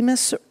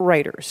famous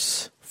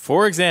writers.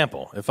 For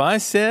example, if I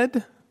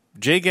said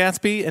Jay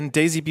Gatsby and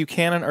Daisy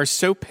Buchanan are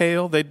so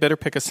pale they'd better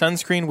pick a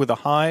sunscreen with a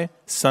high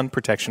sun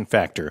protection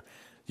factor,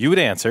 you would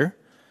answer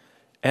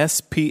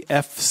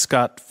SPF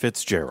Scott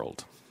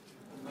Fitzgerald.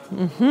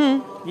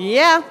 Mm-hmm.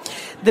 Yeah.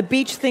 The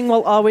beach thing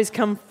will always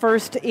come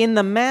first in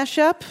the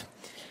mashup.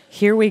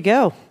 Here we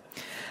go.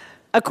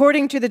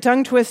 According to the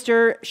tongue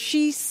twister,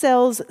 she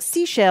sells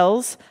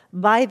seashells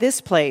by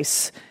this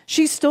place.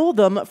 She stole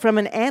them from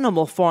an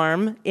animal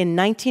farm in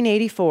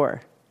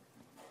 1984.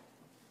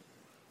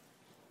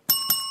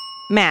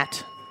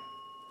 Matt.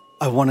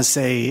 I want to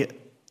say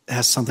it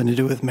has something to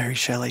do with Mary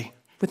Shelley.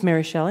 With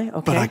Mary Shelley?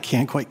 Okay. But I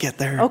can't quite get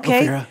there.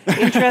 Okay. Ophira.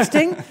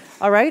 Interesting.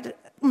 All right.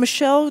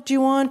 Michelle, do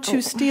you want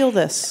to steal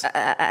this?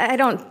 I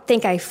don't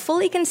think I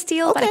fully can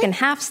steal, but I can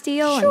half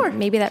steal. Sure. And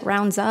maybe that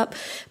rounds up.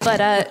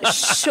 But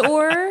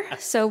Shore,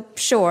 so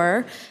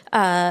Shore,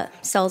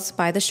 sells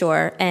by the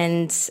shore,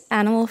 and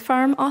Animal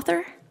Farm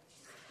author?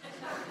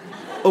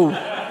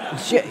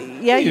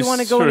 Yeah, you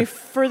want to go any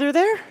further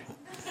there?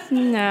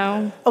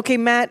 No. Okay,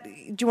 Matt,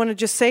 do you want to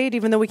just say it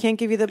even though we can't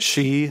give you the...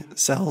 She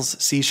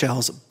sells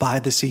seashells by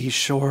the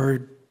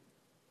seashore.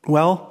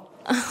 Well?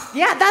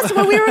 Yeah, that's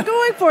what we were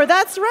going for.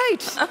 That's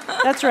right.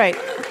 That's right.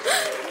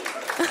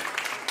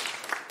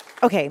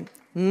 Okay.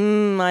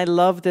 I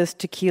love this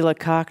tequila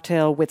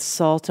cocktail with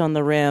salt on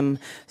the rim.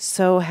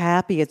 So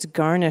happy it's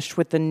garnished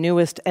with the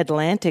newest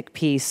Atlantic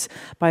piece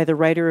by the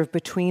writer of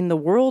Between the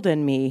World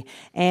and Me.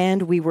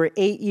 And we were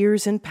 8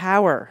 years in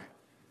power.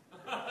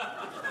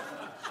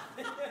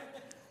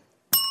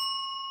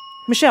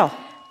 Michelle.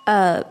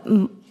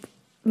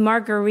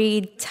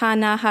 Marguerite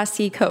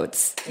Ta-Nehisi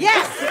Coates.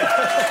 Yes!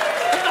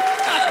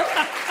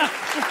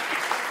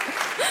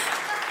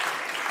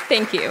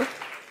 Thank you.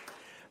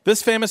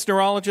 This famous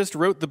neurologist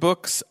wrote the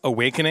books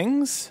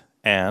Awakenings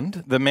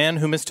and The Man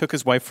Who Mistook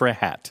His Wife for a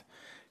Hat.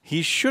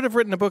 He should have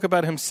written a book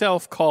about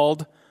himself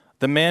called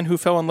The Man Who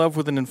Fell in Love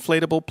with an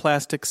Inflatable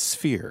Plastic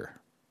Sphere.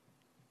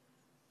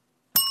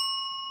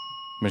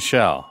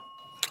 Michelle.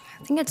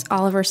 I think it's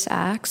Oliver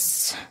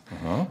Sacks.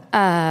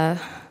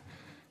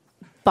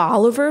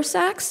 Bolivar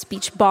Sacks?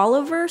 Beach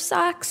Bolivar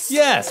Sacks?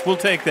 Yes, we'll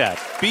take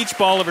that. Beach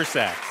Bolivar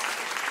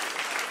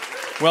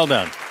Sacks. Well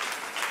done.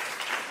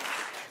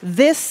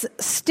 This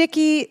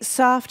sticky,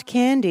 soft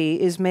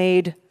candy is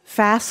made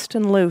fast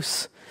and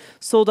loose.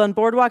 Sold on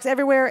boardwalks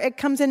everywhere, it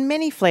comes in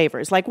many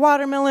flavors, like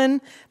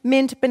watermelon,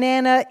 mint,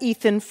 banana,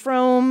 Ethan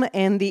Frome,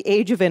 and the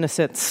Age of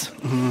Innocence.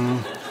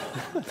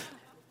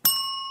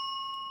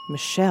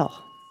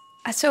 Michelle.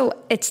 So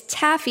it's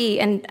Taffy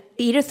and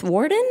Edith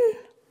Wharton?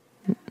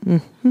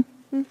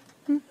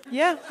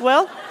 Yeah,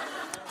 well,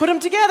 put them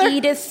together.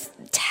 Edith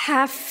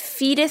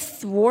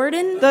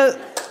Wharton? Yes,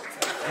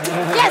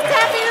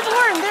 Taffy Edith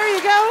Wharton. There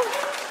you go.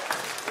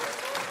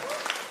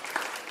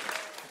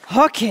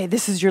 Okay,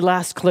 this is your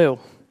last clue.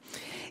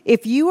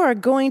 If you are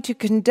going to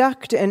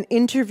conduct an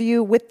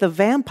interview with the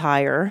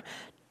vampire,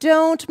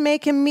 don't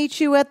make him meet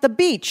you at the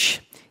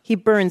beach. He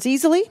burns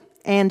easily,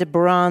 and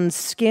bronze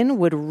skin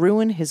would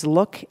ruin his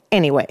look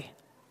anyway.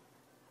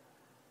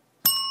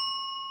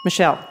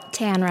 Michelle.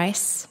 Tan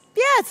rice.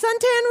 Yeah,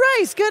 suntan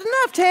rice. Good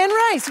enough, tan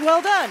rice.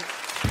 Well done.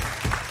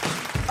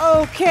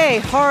 Okay,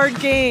 hard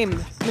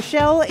game.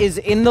 Michelle is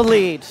in the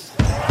lead.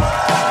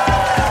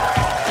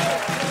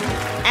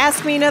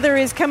 Ask Me Another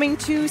is coming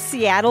to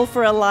Seattle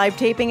for a live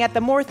taping at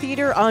the Moore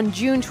Theater on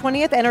June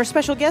 20th, and our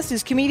special guest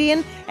is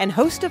comedian and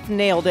host of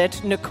Nailed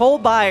It, Nicole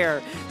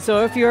Byer.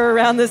 So if you're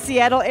around the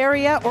Seattle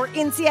area or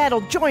in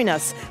Seattle, join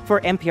us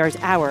for NPR's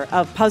hour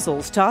of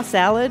puzzles, tossed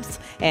salads,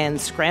 and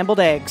scrambled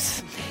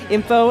eggs.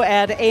 Info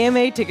at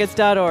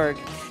amatickets.org.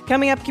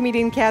 Coming up,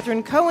 comedian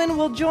Catherine Cohen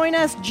will join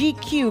us.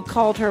 GQ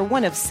called her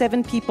one of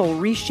 7 people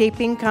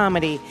reshaping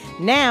comedy.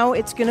 Now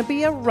it's going to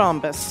be a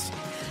rhombus.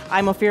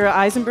 I'm Ophira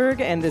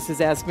Eisenberg, and this is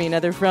Ask Me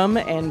Another from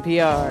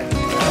NPR.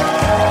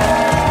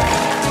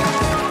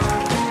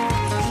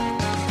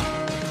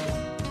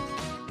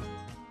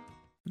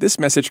 This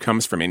message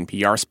comes from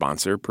NPR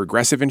sponsor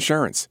Progressive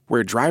Insurance,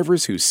 where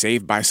drivers who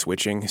save by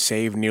switching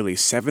save nearly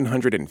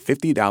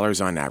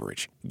 $750 on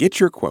average. Get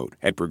your quote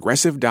at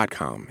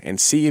Progressive.com and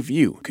see if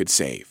you could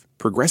save.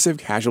 Progressive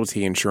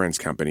Casualty Insurance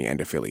Company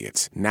and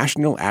Affiliates.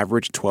 National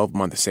average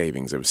 12-month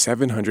savings of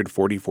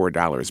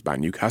 $744 by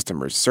new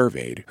customers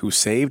surveyed who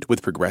saved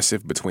with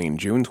Progressive between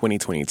June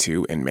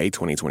 2022 and May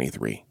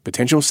 2023.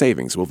 Potential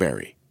savings will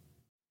vary.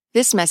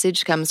 This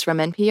message comes from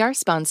NPR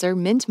sponsor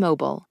Mint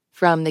Mobile.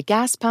 From the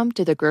gas pump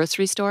to the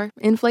grocery store,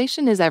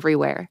 inflation is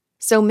everywhere.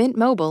 So Mint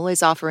Mobile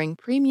is offering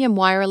premium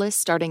wireless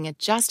starting at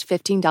just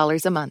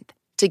 $15 a month.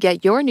 To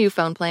get your new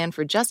phone plan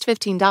for just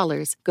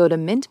 $15, go to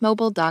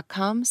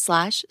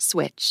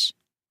mintmobile.com/switch.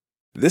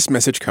 This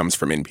message comes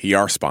from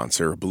NPR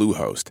sponsor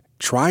Bluehost.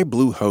 Try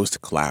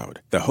Bluehost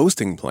Cloud, the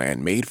hosting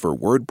plan made for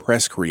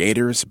WordPress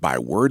creators by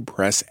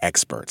WordPress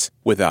experts.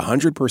 With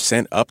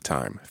 100%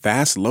 uptime,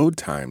 fast load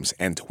times,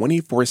 and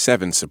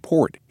 24/7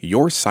 support,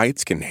 your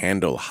sites can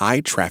handle high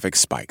traffic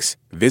spikes.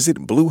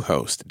 Visit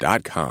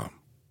Bluehost.com.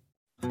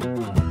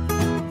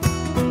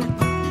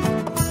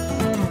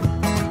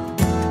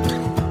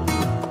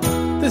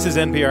 This is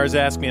NPR's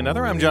Ask Me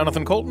Another. I'm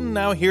Jonathan Colton.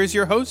 Now here's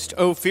your host,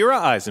 Ophira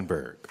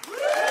Eisenberg.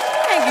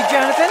 Thank you,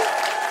 Jonathan.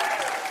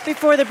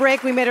 Before the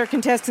break, we met our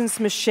contestants,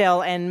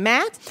 Michelle and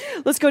Matt.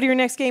 Let's go to your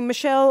next game.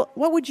 Michelle,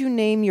 what would you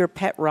name your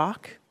pet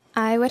rock?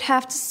 I would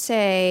have to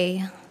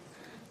say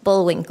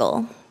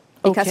Bullwinkle,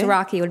 because Okay.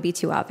 Rocky would be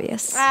too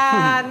obvious.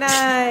 Ah,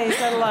 nice.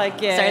 I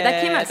like it. Sorry,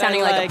 that came out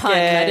sounding like a pun,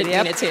 and I didn't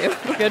mean it to.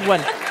 Good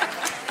one.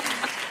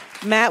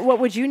 Matt, what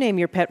would you name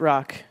your pet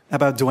rock? How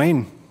about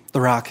Dwayne, The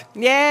Rock?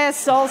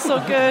 Yes, also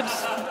good.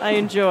 I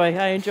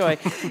enjoy.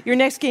 Your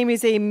next game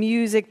is a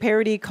music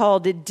parody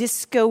called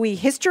Disco-y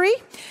History.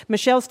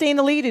 Michelle, stay in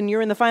the lead, and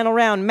you're in the final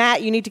round.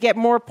 Matt, you need to get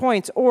more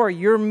points, or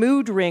your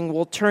mood ring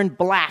will turn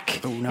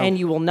black, and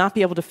you will not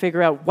be able to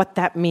figure out what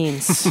that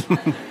means.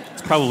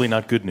 It's probably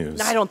not good news.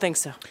 I don't think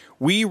so.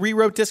 We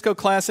rewrote disco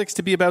classics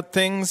to be about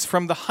things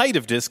from the height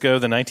of disco,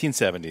 the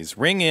 1970s.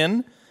 Ring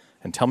in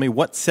and tell me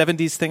what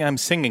 70s thing I'm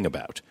singing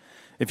about.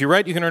 If you're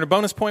right, you can earn a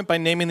bonus point by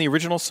naming the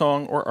original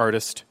song or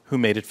artist who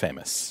made it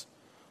famous.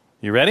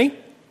 You ready?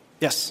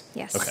 Yes.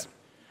 Yes. Okay.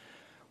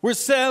 We're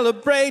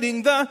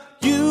celebrating the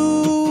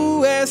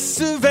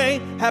U.S. of A.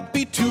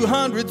 Happy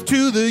 200th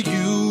to the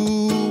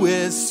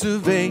U.S.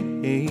 of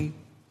A.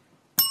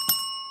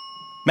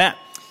 Matt.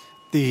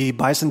 The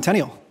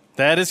Bicentennial.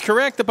 That is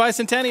correct, the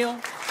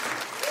Bicentennial.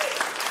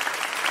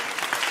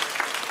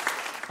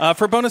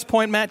 For a bonus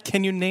point, Matt,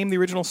 can you name the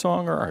original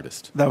song or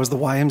artist? That was the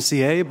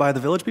YMCA by the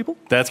Village People?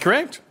 That's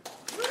correct.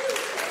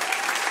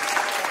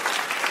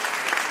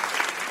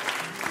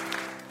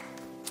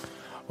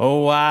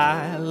 Oh,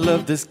 I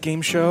love this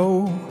game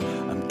show.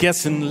 I'm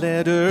guessing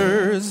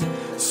letters,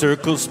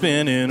 circles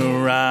spinning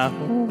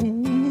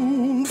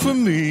around for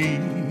me.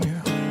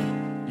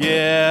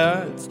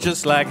 Yeah, it's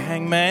just like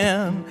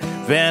Hangman.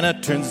 Vanna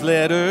turns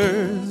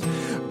letters,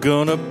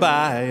 gonna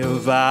buy a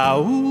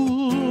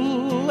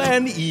vowel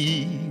and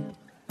E.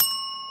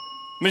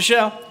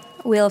 Michelle.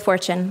 Wheel of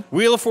Fortune.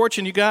 Wheel of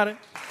Fortune, you got it.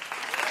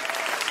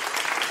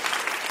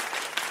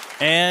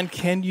 And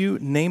can you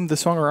name the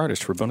song or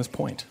artist for a bonus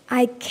point?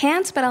 I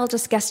can't, but I'll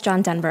just guess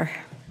John Denver.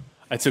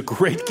 It's a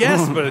great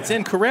guess, but it's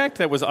incorrect.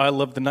 That was I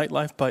Love the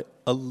Nightlife by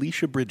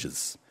Alicia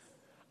Bridges.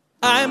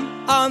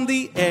 I'm on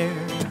the air,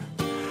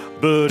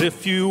 but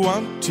if you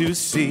want to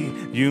see,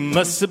 you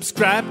must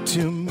subscribe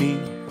to me.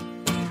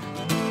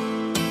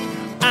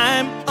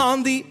 I'm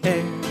on the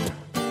air.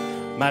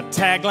 My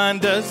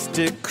tagline does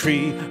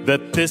decree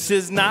that this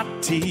is not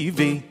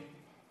TV.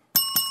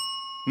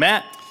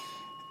 Matt.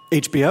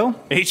 HBO?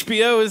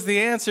 HBO is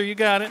the answer. You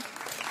got it.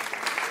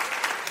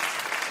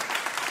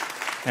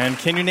 And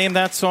can you name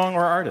that song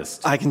or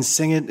artist? I can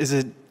sing it. Is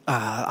it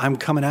I'm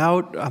Coming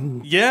Out?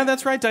 Yeah,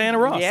 that's right. Diana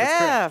Ross.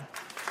 Yeah.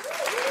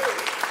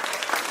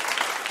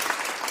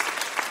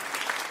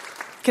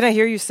 Can I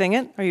hear you sing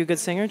it? Are you a good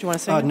singer? Do you want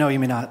to sing it? No, you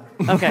may not.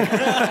 Okay.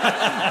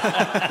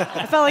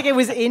 I felt like it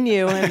was in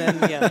you, and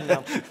then,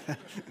 no.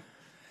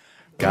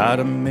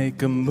 Gotta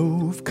make a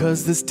move,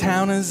 'cause this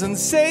town is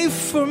unsafe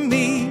for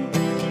me.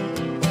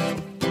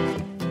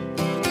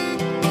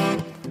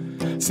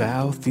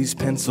 Southeast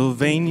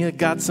Pennsylvania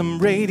got some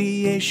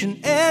radiation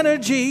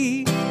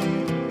energy.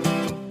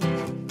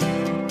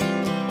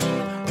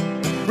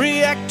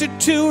 Reactor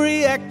 2,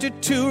 reactor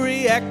 2,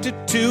 reactor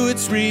 2,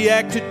 it's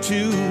reactor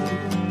 2.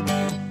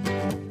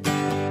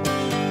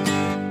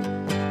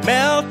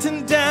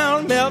 Melting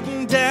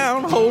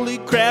down, holy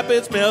crap,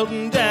 it's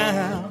melting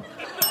down.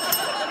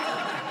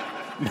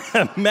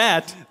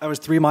 Matt. That was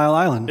 3 Mile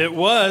Island. It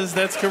was,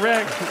 that's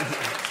correct.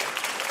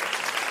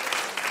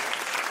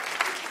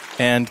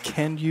 And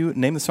can you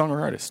name the song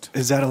or artist?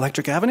 Is that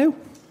Electric Avenue?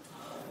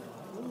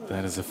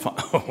 That is a fun...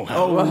 Oh, wow.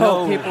 Oh,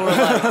 no. People were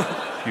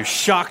like... You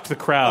shocked the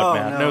crowd,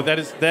 Matt. No,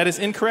 that is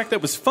incorrect.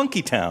 That was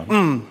Funky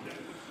Town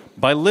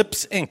by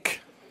Lips Inc.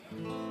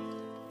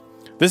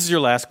 This is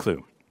your last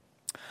clue.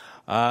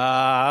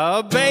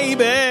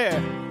 Baby,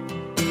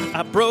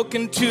 I broke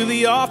into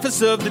the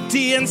office of the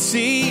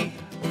DNC.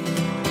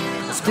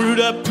 I screwed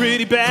up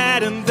pretty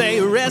bad and they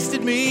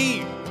arrested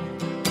me.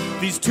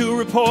 These 2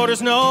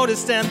 reporters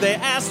noticed and they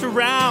asked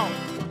around.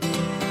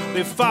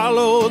 They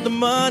followed the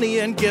money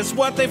and guess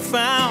what they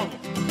found?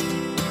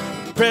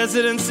 The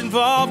president's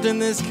involved in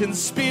this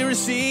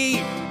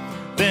conspiracy.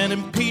 Then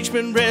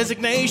impeachment,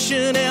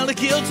 resignation, and a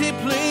guilty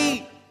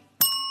plea.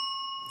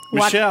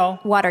 Michelle.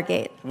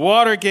 Watergate.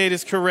 Watergate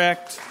is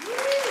correct.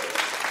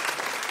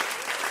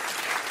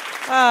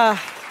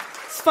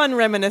 It's fun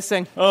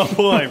reminiscing. Oh,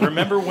 boy.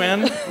 Remember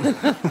when?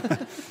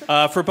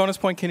 For a bonus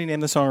point, can you name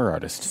the song or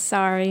artist?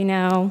 Sorry,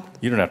 no.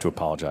 You don't have to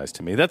apologize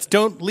to me. That's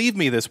Don't Leave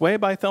Me This Way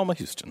by Thelma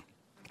Houston.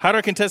 How do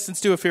our contestants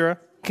do, Afira?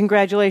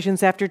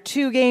 Congratulations. After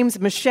 2 games,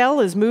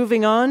 Michelle is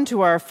moving on to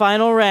our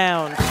final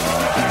round.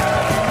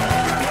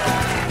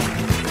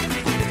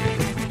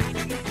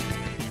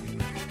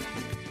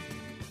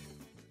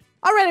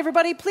 All right,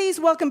 everybody, please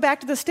welcome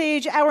back to the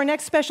stage our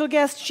next special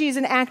guest. She's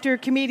an actor,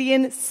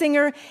 comedian,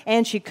 singer,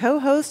 and she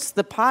co-hosts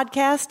the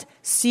podcast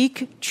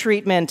Seek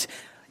Treatment.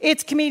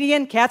 It's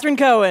comedian Catherine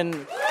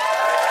Cohen.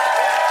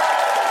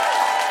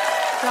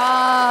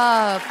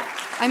 Stop.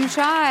 I'm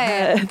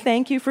shy.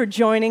 Thank you for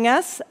joining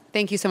us.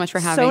 Thank you so much for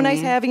having me. So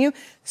nice having you.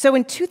 So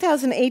in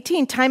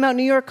 2018, Time Out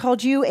New York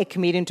called you a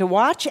comedian to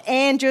watch,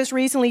 and just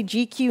recently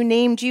GQ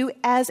named you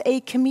as a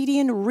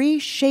comedian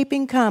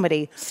reshaping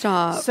comedy.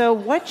 Stop. So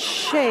what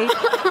shape...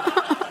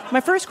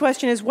 My first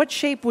question is, what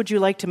shape would you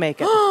like to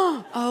make it?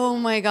 Oh,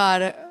 my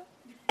God.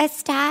 A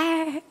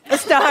star. A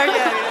star,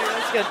 yeah,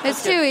 that's good.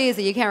 It's too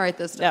easy. You can't write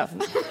this stuff.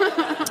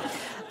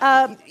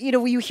 When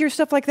you hear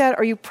stuff like that,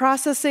 are you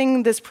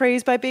processing this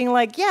praise by being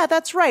like, yeah,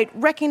 that's right,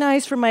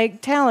 recognized for my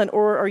talent?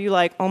 Or are you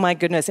like, oh my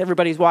goodness,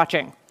 everybody's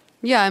watching?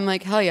 Yeah, I'm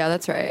like, hell yeah,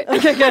 that's right.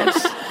 Okay, good.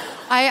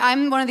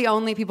 I'm one of the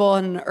only people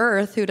on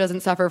Earth who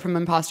doesn't suffer from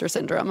imposter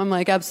syndrome. I'm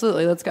like,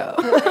 absolutely, let's go.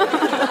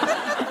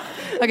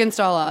 Against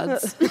all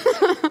odds.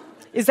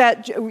 Is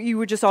that you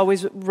were just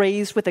always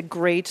raised with a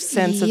great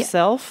sense of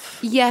self?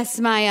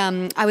 Yes,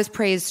 I was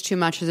praised too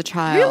much as a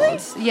child. Really?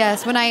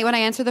 Yes, when I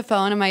answer the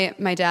phone and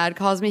my dad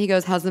calls me, he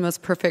goes, "How's the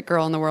most perfect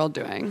girl in the world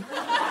doing?"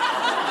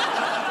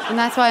 And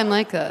that's why I'm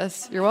like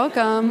this. You're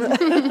welcome.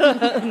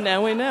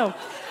 Now we know.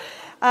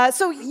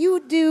 So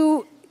you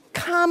do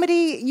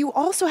comedy. You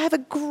also have a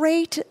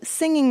great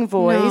singing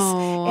voice.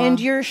 No. And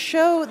your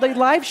show, the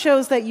live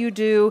shows that you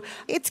do,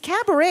 it's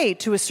cabaret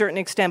to a certain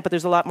extent, but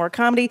there's a lot more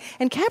comedy.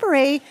 And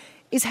cabaret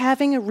is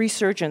having a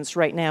resurgence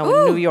right now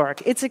in New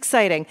York. It's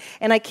exciting.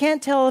 And I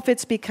can't tell if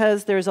it's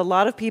because there's a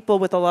lot of people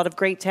with a lot of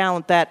great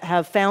talent that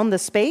have found the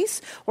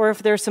space, or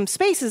if there's some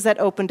spaces that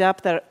opened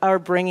up that are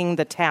bringing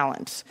the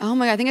talent. Oh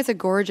my God, I think it's a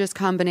gorgeous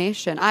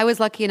combination. I was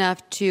lucky enough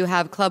to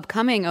have Club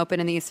Cumming open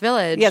in the East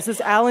Village. Yes, this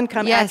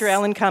actor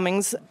Alan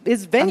Cummings,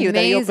 his venue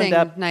that he opened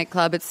up. Amazing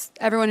nightclub. It's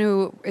everyone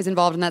who is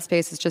involved in that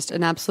space is just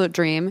an absolute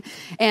dream.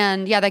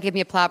 And yeah, that gave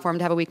me a platform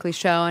to have a weekly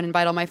show and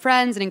invite all my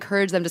friends and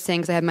encourage them to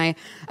sing, because I had my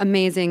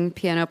amazing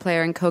piano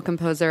player and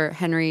co-composer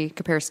Henry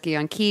Kapersky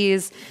on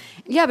keys.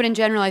 Yeah, but in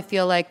general, I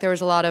feel like there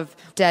was a lot of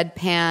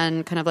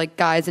deadpan, kind of like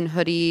guys in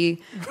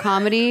hoodie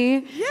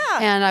comedy. Yeah.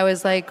 And I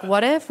was like,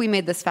 what if we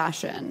made this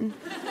fashion?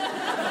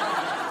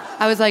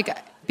 I was like,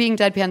 being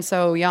deadpan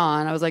so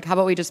young, I was like, how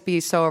about we just be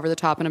so over the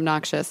top and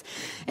obnoxious?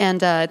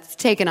 And it's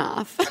taken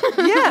off.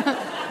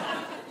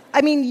 Yeah.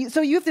 I mean,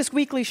 so you have this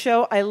weekly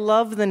show. I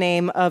love the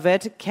name of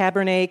it,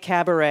 Cabernet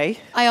Cabaret.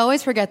 I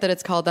always forget that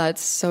it's called that.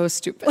 It's so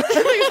stupid. I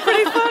think it's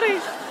pretty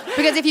funny.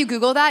 Because if you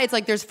Google that, it's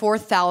like there's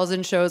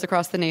 4,000 shows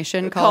across the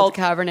nation called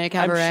Cabernet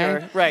Cabaret.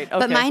 I'm sure. Right, okay.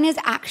 But mine is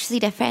actually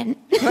different.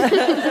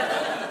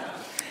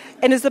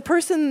 And is the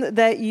person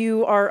that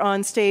you are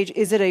on stage,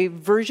 is it a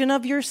version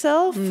of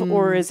yourself,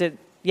 or is it,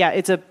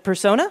 it's a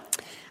persona?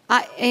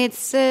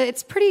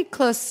 It's pretty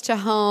close to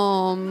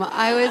home.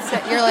 I would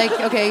say, you're like,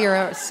 okay,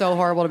 you're so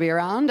horrible to be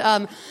around.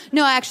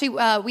 No, actually,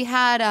 we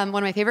had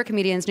one of my favorite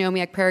comedians,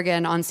 Naomi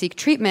Ekperigin, on Seek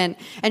Treatment,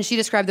 and she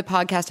described the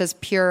podcast as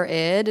pure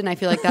id, and I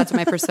feel like that's what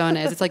my persona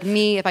is. It's like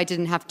me if I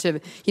didn't have to,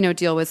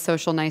 deal with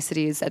social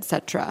niceties,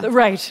 etc.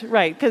 Right,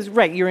 because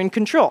you're in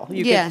control.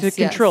 You get to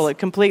control it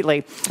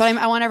completely. But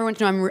I want everyone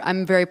to know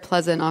I'm very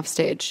pleasant off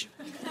stage.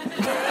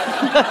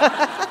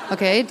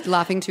 Okay,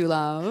 laughing too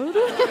loud.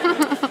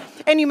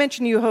 And you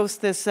mentioned you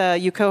co-host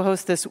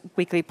this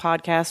weekly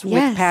podcast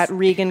with Pat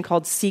Regan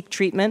called Seek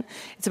Treatment.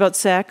 It's about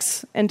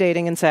sex and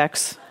dating and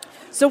sex.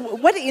 So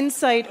what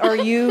insight are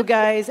you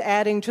guys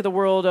adding to the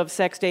world of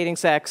sex, dating,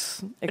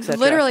 sex, etc.?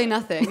 Literally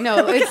nothing.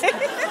 No, it's,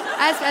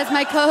 as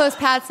my co-host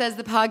Pat says,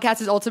 the podcast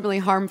is ultimately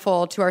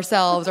harmful to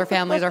ourselves, our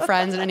families, our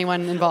friends, and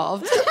anyone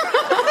involved.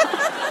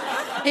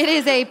 It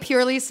is a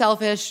purely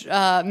selfish,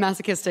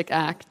 masochistic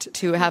act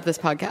to have this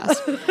podcast.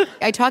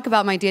 I talk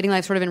about my dating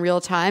life sort of in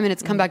real time, and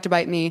it's come back to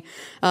bite me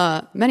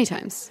many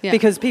times. Yeah.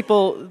 Because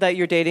people that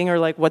you're dating are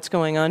like, what's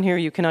going on here?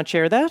 You cannot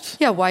share that?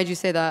 Yeah, why'd you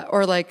say that?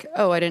 Or like,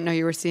 oh, I didn't know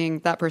you were seeing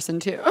that person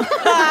too. And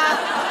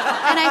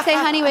I say,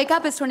 honey, wake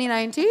up, it's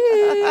 2019.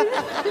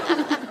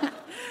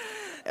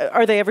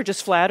 Are they ever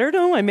just flattered?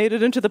 Oh, I made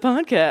it into the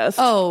podcast.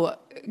 Oh,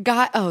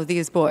 God. Oh,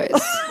 these boys.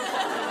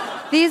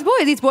 These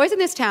boys in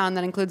this town,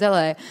 that includes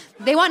LA,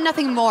 they want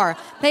nothing more.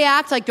 They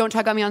act like, don't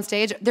talk about me on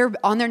stage. They're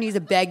on their knees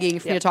begging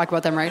for me to talk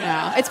about them right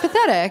now. It's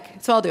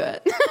pathetic, so I'll do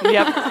it.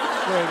 Yep,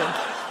 very good.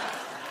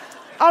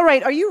 All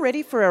right, are you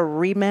ready for a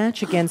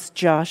rematch against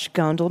Josh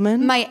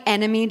Gondelman? My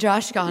enemy,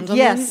 Josh Gondelman?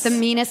 Yes. The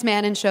meanest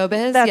man in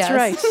showbiz? That's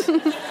right.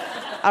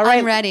 All right,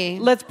 I'm ready.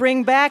 Let's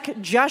bring back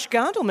Josh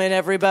Gondelman,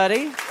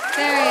 everybody.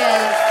 There he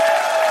is.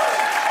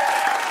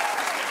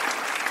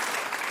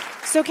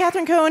 So,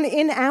 Catherine Cohen,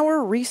 in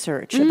our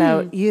research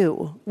about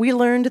you, we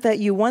learned that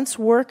you once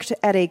worked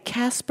at a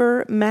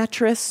Casper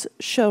mattress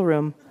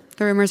showroom.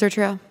 The rumors are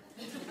true.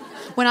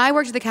 When I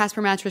worked at the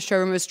Casper mattress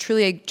showroom, it was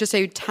truly just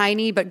a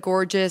tiny but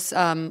gorgeous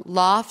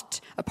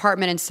loft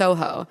apartment in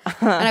Soho.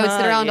 And I would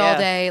sit around all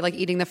day, like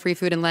eating the free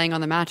food and laying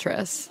on the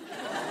mattress.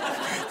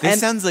 This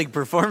sounds like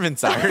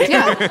performance art.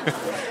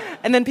 Yeah.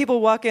 And then people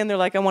walk in, they're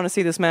like, I want to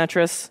see this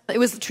mattress. It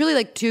was truly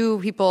like two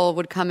people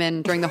would come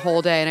in during the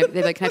whole day, and they'd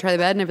be like, can I try the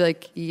bed? And I'd be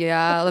like,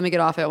 yeah, let me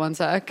get off it 1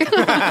 sec.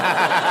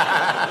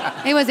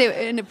 It was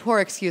a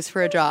poor excuse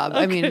for a job.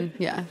 Okay. I mean,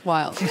 yeah,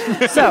 wild.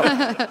 So,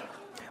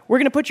 we're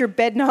going to put your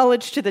bed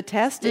knowledge to the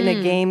test in a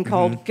game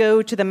called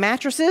Go to the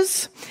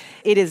Mattresses.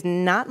 It is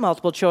not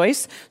multiple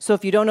choice, so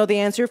if you don't know the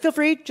answer, feel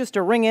free just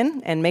to ring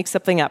in and make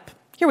something up.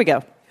 Here we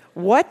go.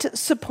 What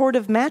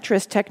supportive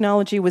mattress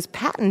technology was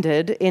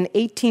patented in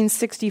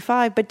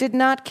 1865 but did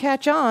not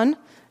catch on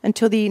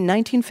until the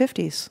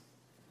 1950s?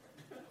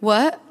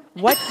 What?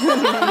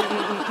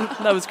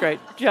 That was great.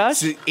 Josh?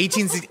 So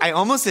I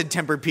almost said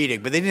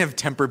Tempur-Pedic, but they didn't have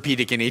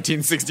Tempur-Pedic in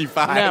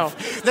 1865. No.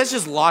 That's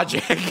just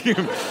logic.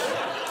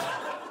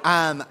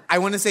 I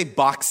want to say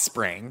box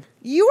spring.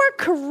 You are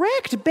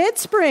correct. Bed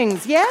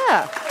springs,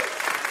 yeah.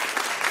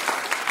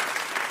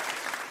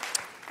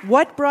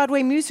 What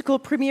Broadway musical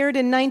premiered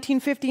in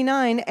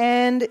 1959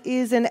 and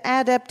is an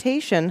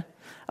adaptation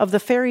of the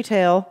fairy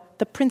tale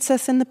The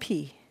Princess and the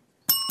Pea?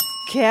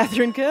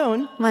 Catherine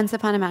Cohen. Once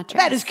Upon a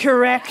Mattress. That is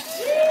correct.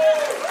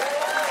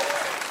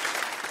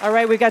 All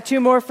right, we got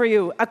two more for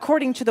you.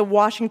 According to the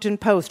Washington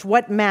Post,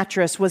 what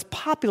mattress was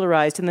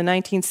popularized in the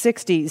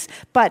 1960s,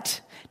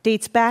 but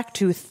dates back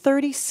to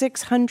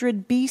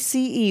 3600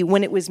 BCE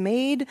when it was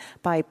made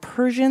by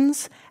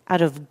Persians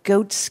out of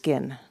goat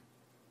skin?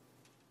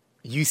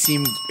 You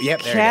seem...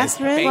 Yep, there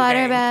Catherine? it is.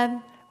 Bang,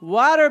 bang. Waterbed.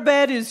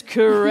 Waterbed is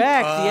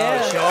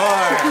correct,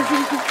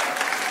 Sure.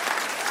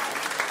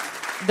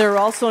 They're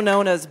also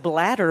known as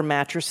bladder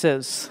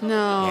mattresses.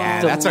 No.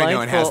 Yeah, that's why no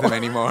one has them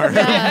anymore.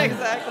 Yeah,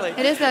 exactly.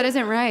 That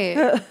isn't right.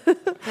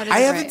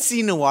 I haven't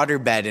seen a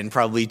waterbed in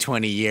probably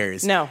 20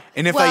 years. No.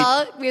 And if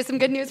we have some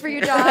good news for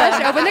you,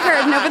 Josh. Open the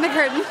curtain.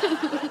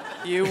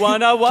 You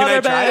want a waterbed? Can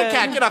I try it?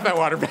 Can't get off that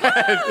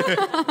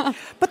waterbed.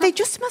 But they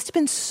just must have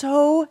been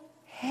so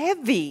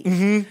heavy.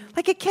 Mm-hmm.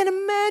 Like, I can't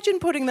imagine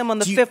putting them on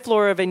the fifth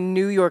floor of a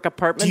New York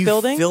apartment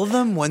building. Do you fill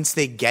them once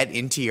they get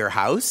into your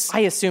house? I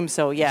assume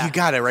so, yeah. You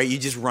got it, right? You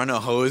just run a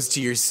hose to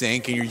your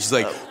sink and you're just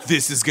like,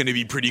 this is going to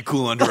be pretty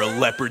cool under a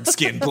leopard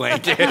skin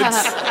blanket.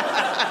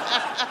 That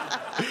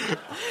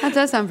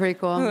does sound pretty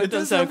cool. It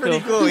does sound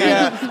pretty cool,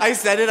 yeah. I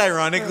said it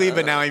ironically,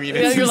 but now I mean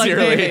it sincerely. You're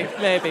like,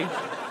 maybe.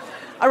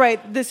 All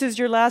right, this is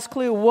your last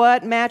clue.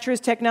 What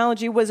mattress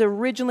technology was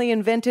originally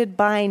invented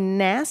by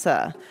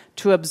NASA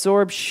to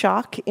absorb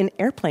shock in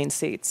airplane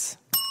seats?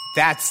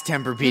 That's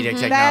Tempur-Pedic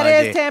technology.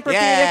 That is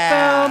Tempur-Pedic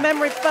foam,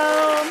 memory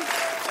foam.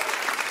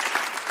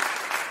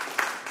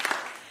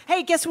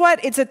 Hey, guess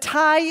what? It's a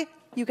tie.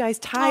 You guys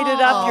tied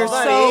it up. You're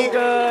so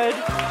good.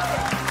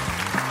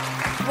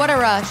 What a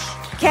rush.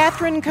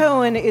 Catherine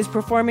Cohen is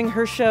performing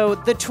her show,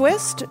 The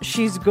Twist,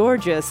 She's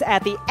Gorgeous,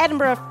 at the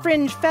Edinburgh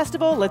Fringe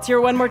Festival. Let's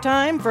hear one more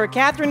time for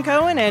Catherine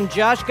Cohen and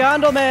Josh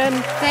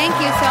Gondelman. Thank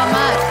you so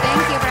much.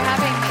 Thank you for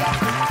having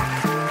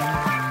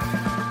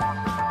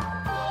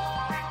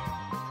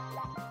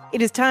me.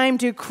 It is time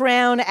to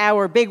crown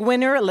our big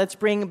winner. Let's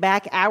bring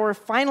back our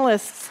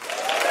finalists.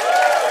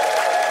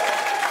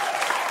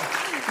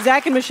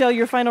 Zach and Michelle,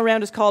 your final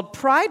round is called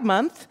Pride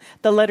Month.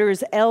 The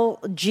letters L,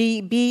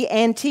 G, B,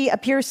 and T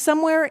appear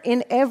somewhere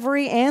in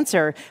every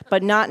answer,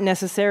 but not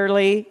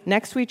necessarily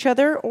next to each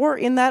other or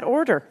in that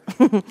order.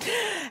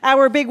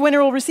 Our big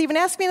winner will receive an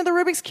Ask Me Another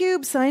Rubik's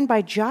Cube signed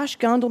by Josh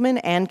Gondelman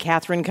and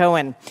Catherine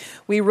Cohen.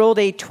 We rolled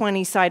a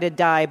 20-sided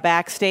die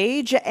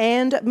backstage,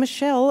 and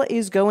Michelle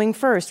is going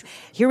first.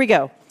 Here we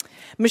go.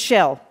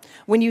 Michelle,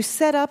 when you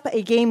set up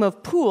a game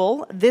of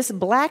pool, this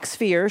black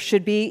sphere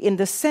should be in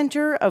the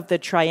center of the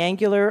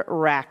triangular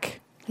rack.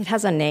 It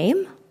has a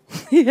name?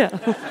 Yeah.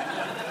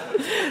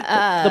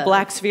 The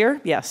black sphere?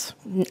 Yes.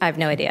 I have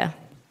no idea.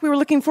 We were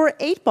looking for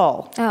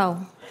 8-ball.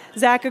 Oh.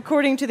 Zach,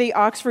 according to the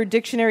Oxford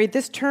Dictionary,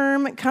 this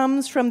term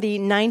comes from the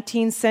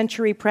 19th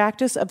century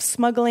practice of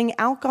smuggling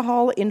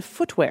alcohol in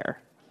footwear.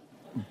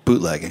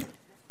 Bootlegging.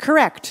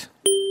 Correct.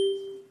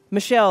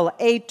 Michelle,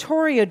 a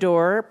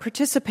toreador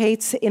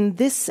participates in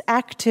this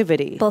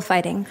activity.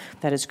 Bullfighting.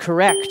 That is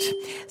correct.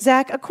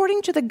 Zach,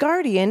 according to The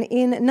Guardian,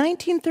 in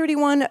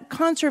 1931,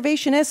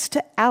 conservationist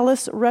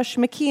Alice Rush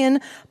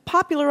McKeon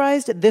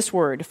popularized this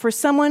word for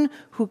someone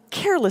who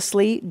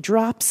carelessly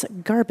drops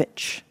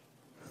garbage.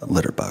 A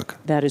litter bug.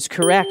 That is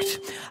correct.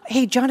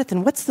 Hey,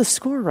 Jonathan, what's the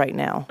score right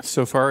now?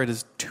 So far, it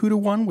is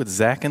 2-1 with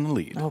Zach in the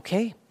lead.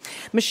 Okay.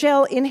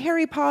 Michelle, in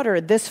Harry Potter,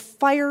 this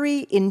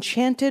fiery,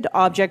 enchanted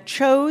object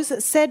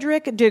chose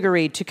Cedric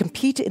Diggory to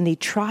compete in the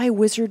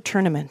Tri-Wizard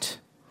Tournament.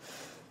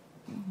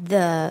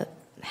 The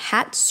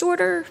hat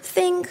sorter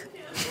thing?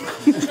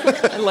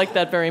 I like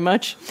that very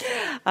much.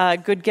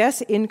 Good guess.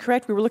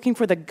 Incorrect. We were looking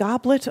for the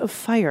Goblet of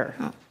Fire.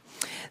 Oh.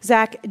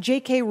 Zach,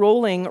 J.K.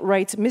 Rowling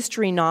writes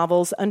mystery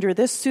novels under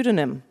this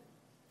pseudonym.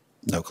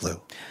 No clue.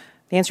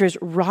 The answer is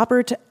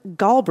Robert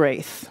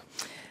Galbraith.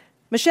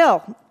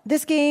 Michelle,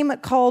 this game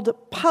called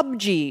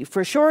PUBG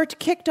for short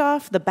kicked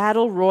off the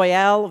Battle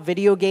Royale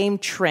video game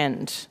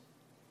trend.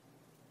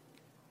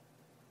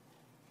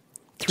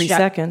 3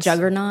 seconds.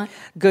 Juggernaut.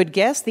 Good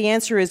guess. The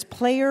answer is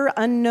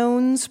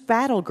PlayerUnknown's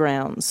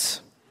Battlegrounds.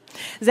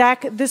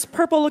 Zach, this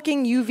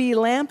purple-looking UV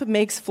lamp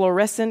makes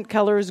fluorescent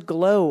colors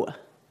glow.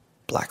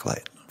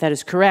 Blacklight. That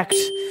is correct.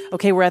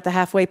 Okay, we're at the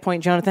halfway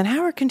point, Jonathan.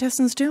 How are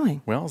contestants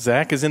doing? Well,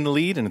 Zach is in the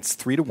lead, and it's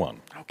 3-1.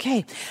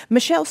 Okay.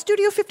 Michelle,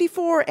 Studio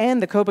 54 and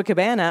the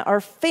Copacabana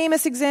are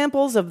famous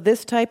examples of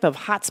this type of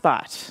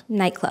hotspot.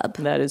 Nightclub.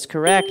 That is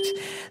correct.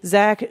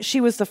 Zach,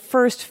 she was the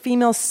first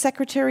female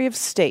Secretary of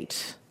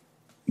State.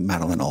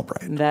 Madeleine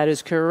Albright. That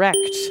is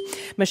correct.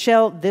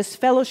 Michelle, this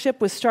fellowship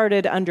was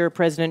started under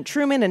President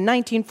Truman in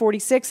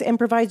 1946 and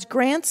provides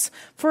grants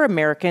for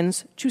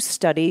Americans to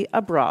study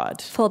abroad.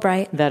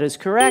 Fulbright. That is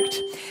correct.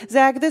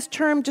 Zach, this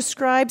term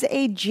describes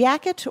a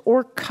jacket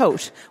or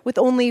coat with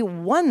only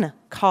one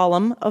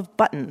column of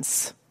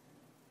buttons.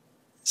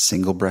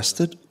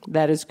 Single-breasted.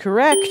 That is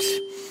correct.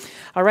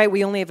 All right,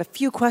 we only have a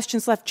few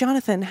questions left.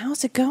 Jonathan,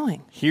 how's it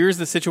going? Here's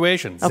the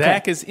situation. Okay.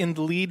 Zach is in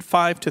the lead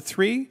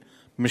 5-3.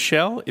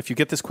 Michelle, if you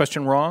get this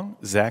question wrong,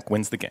 Zach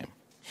wins the game.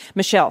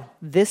 Michelle,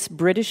 this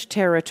British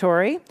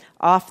territory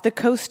off the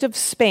coast of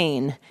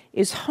Spain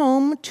is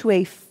home to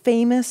a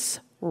famous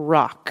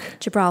rock.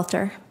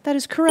 Gibraltar. That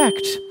is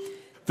correct.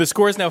 The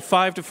score is now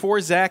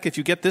 5-4. Zach, if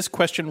you get this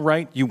question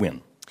right, you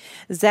win.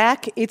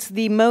 Zach, it's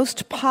the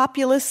most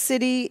populous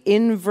city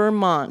in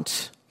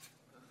Vermont.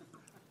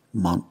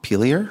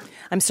 Montpelier?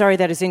 I'm sorry,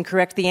 that is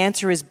incorrect. The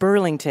answer is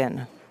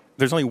Burlington.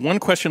 There's only one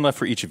question left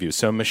for each of you.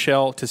 So,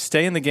 Michelle, to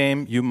stay in the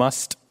game, you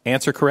must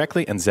answer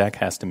correctly, and Zach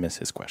has to miss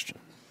his question.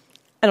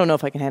 I don't know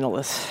if I can handle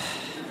this.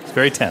 It's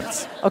very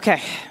tense.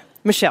 Okay,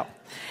 Michelle.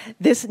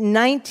 This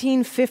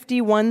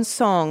 1951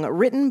 song,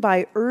 written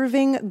by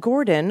Irving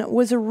Gordon,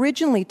 was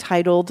originally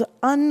titled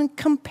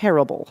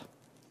Uncomparable.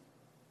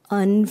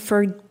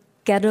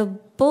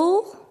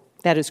 Unforgettable?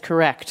 That is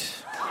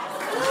correct.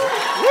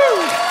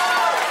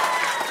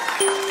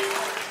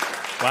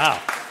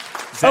 Wow.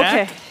 Zach,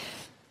 Okay.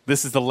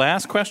 This is the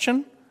last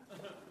question.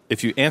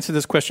 If you answer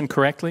this question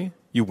correctly,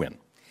 you win.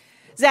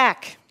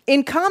 Zach,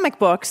 in comic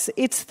books,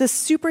 it's the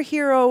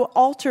superhero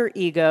alter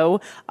ego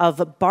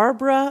of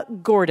Barbara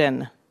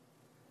Gordon.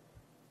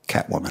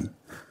 Catwoman.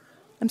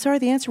 I'm sorry,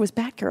 the answer was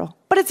Batgirl,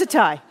 but it's a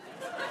tie.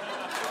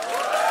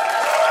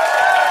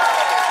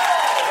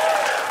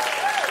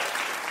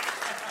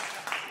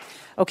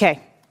 Okay,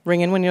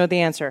 ring in when you know the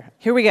answer.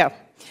 Here we go.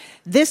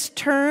 This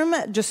term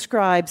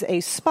describes a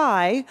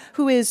spy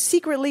who is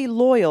secretly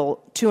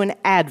loyal to an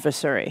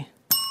adversary.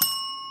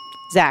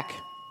 Zach.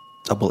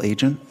 Double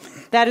agent.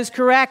 That is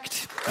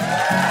correct.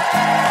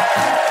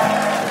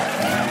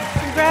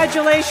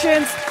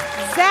 Congratulations.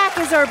 Zach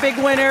is our big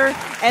winner,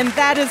 and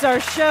that is our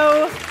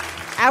show.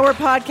 Our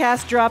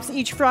podcast drops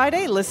each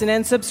Friday. Listen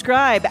and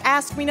subscribe.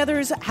 Ask Me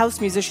Another's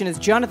house musician is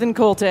Jonathan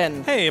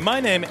Colton. Hey,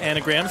 my name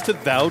anagrams to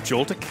Thou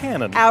Jolt a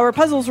Cannon. Our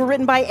puzzles were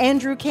written by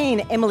Andrew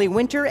Kane, Emily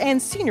Winter,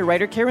 and senior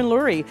writer Karen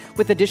Lurie,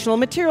 with additional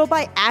material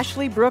by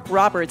Ashley Brooke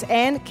Roberts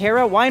and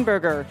Kara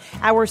Weinberger.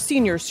 Our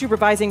senior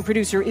supervising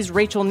producer is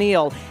Rachel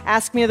Neal.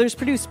 Ask Me Another's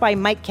produced by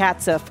Mike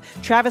Katzoff,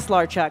 Travis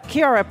Larchuk,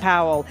 Kiara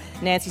Powell,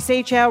 Nancy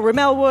Sachow,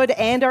 Ramel Wood,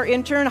 and our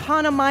intern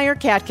Hannah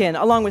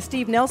Meyer-Katkin, along with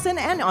Steve Nelson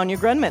and Anya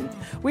Grunman.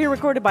 We are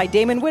recorded by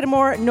Damon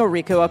Whittemore,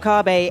 Noriko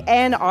Akabe,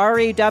 and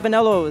Ari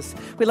Davanellos.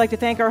 We'd like to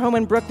thank our home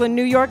in Brooklyn,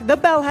 New York, the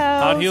Bell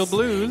House. Hot Heel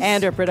Blues.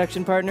 And our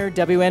production partner,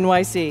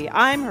 WNYC.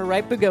 I'm her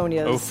right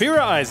begonias. Ophira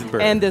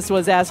Eisenberg. And this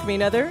was Ask Me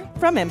Another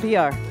from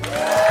NPR.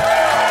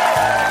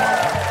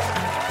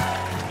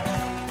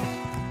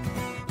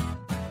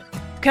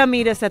 Come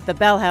meet us at the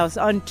Bell House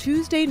on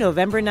Tuesday,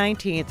 November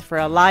 19th for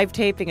a live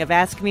taping of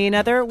Ask Me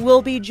Another.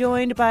 We'll be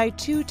joined by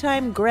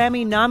two-time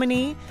Grammy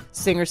nominee,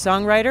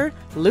 singer-songwriter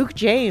Luke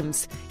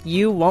James.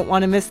 You won't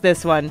want to miss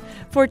this one.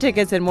 For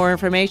tickets and more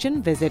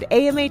information, visit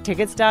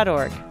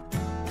amatickets.org.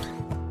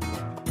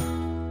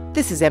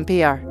 This is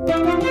NPR.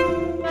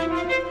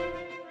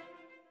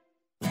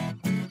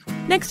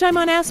 Next time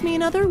on Ask Me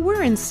Another,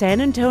 we're in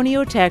San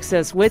Antonio,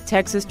 Texas, with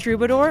Texas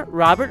troubadour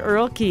Robert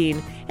Earl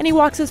Keen, and he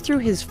walks us through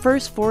his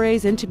first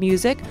forays into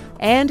music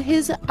and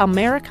his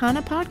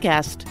Americana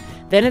podcast.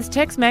 Then it's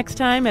Tex-Mex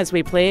time as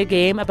we play a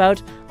game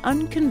about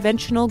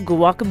unconventional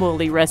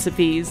guacamole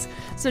recipes.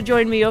 So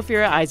join me,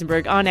 Ophira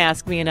Eisenberg, on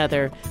Ask Me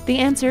Another, the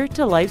answer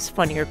to life's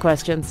funnier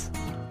questions.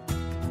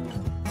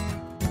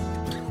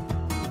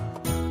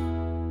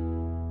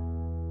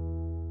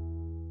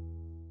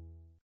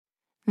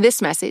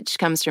 This message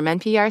comes from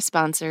NPR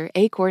sponsor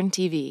Acorn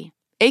TV.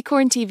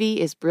 Acorn TV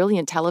is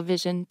brilliant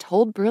television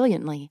told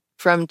brilliantly,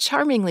 from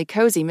charmingly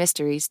cozy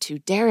mysteries to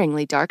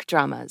daringly dark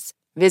dramas.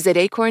 Visit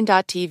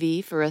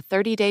acorn.tv for a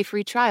 30-day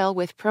free trial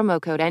with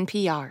promo code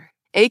NPR.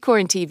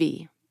 Acorn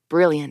TV.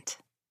 Brilliant.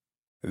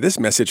 This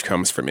message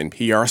comes from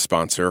NPR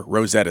sponsor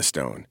Rosetta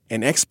Stone,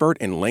 an expert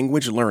in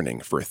language learning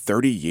for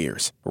 30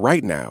 years.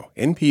 Right now,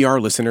 NPR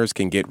listeners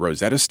can get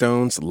Rosetta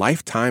Stone's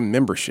lifetime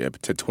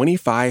membership to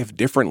 25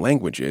 different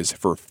languages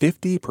for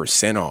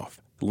 50% off.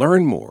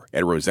 Learn more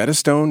at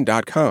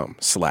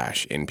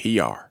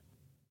rosettastone.com/NPR.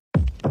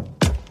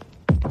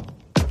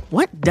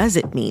 What does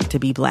it mean to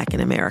be Black in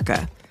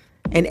America?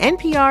 In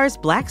NPR's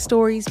Black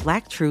Stories,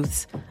 Black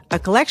Truths, a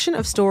collection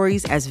of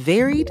stories as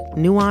varied,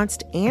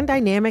 nuanced, and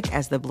dynamic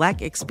as the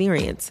Black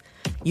experience,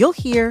 you'll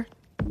hear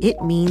it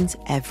means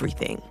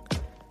everything.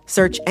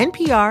 Search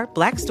NPR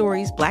Black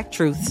Stories, Black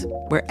Truths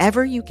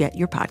wherever you get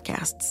your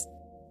podcasts.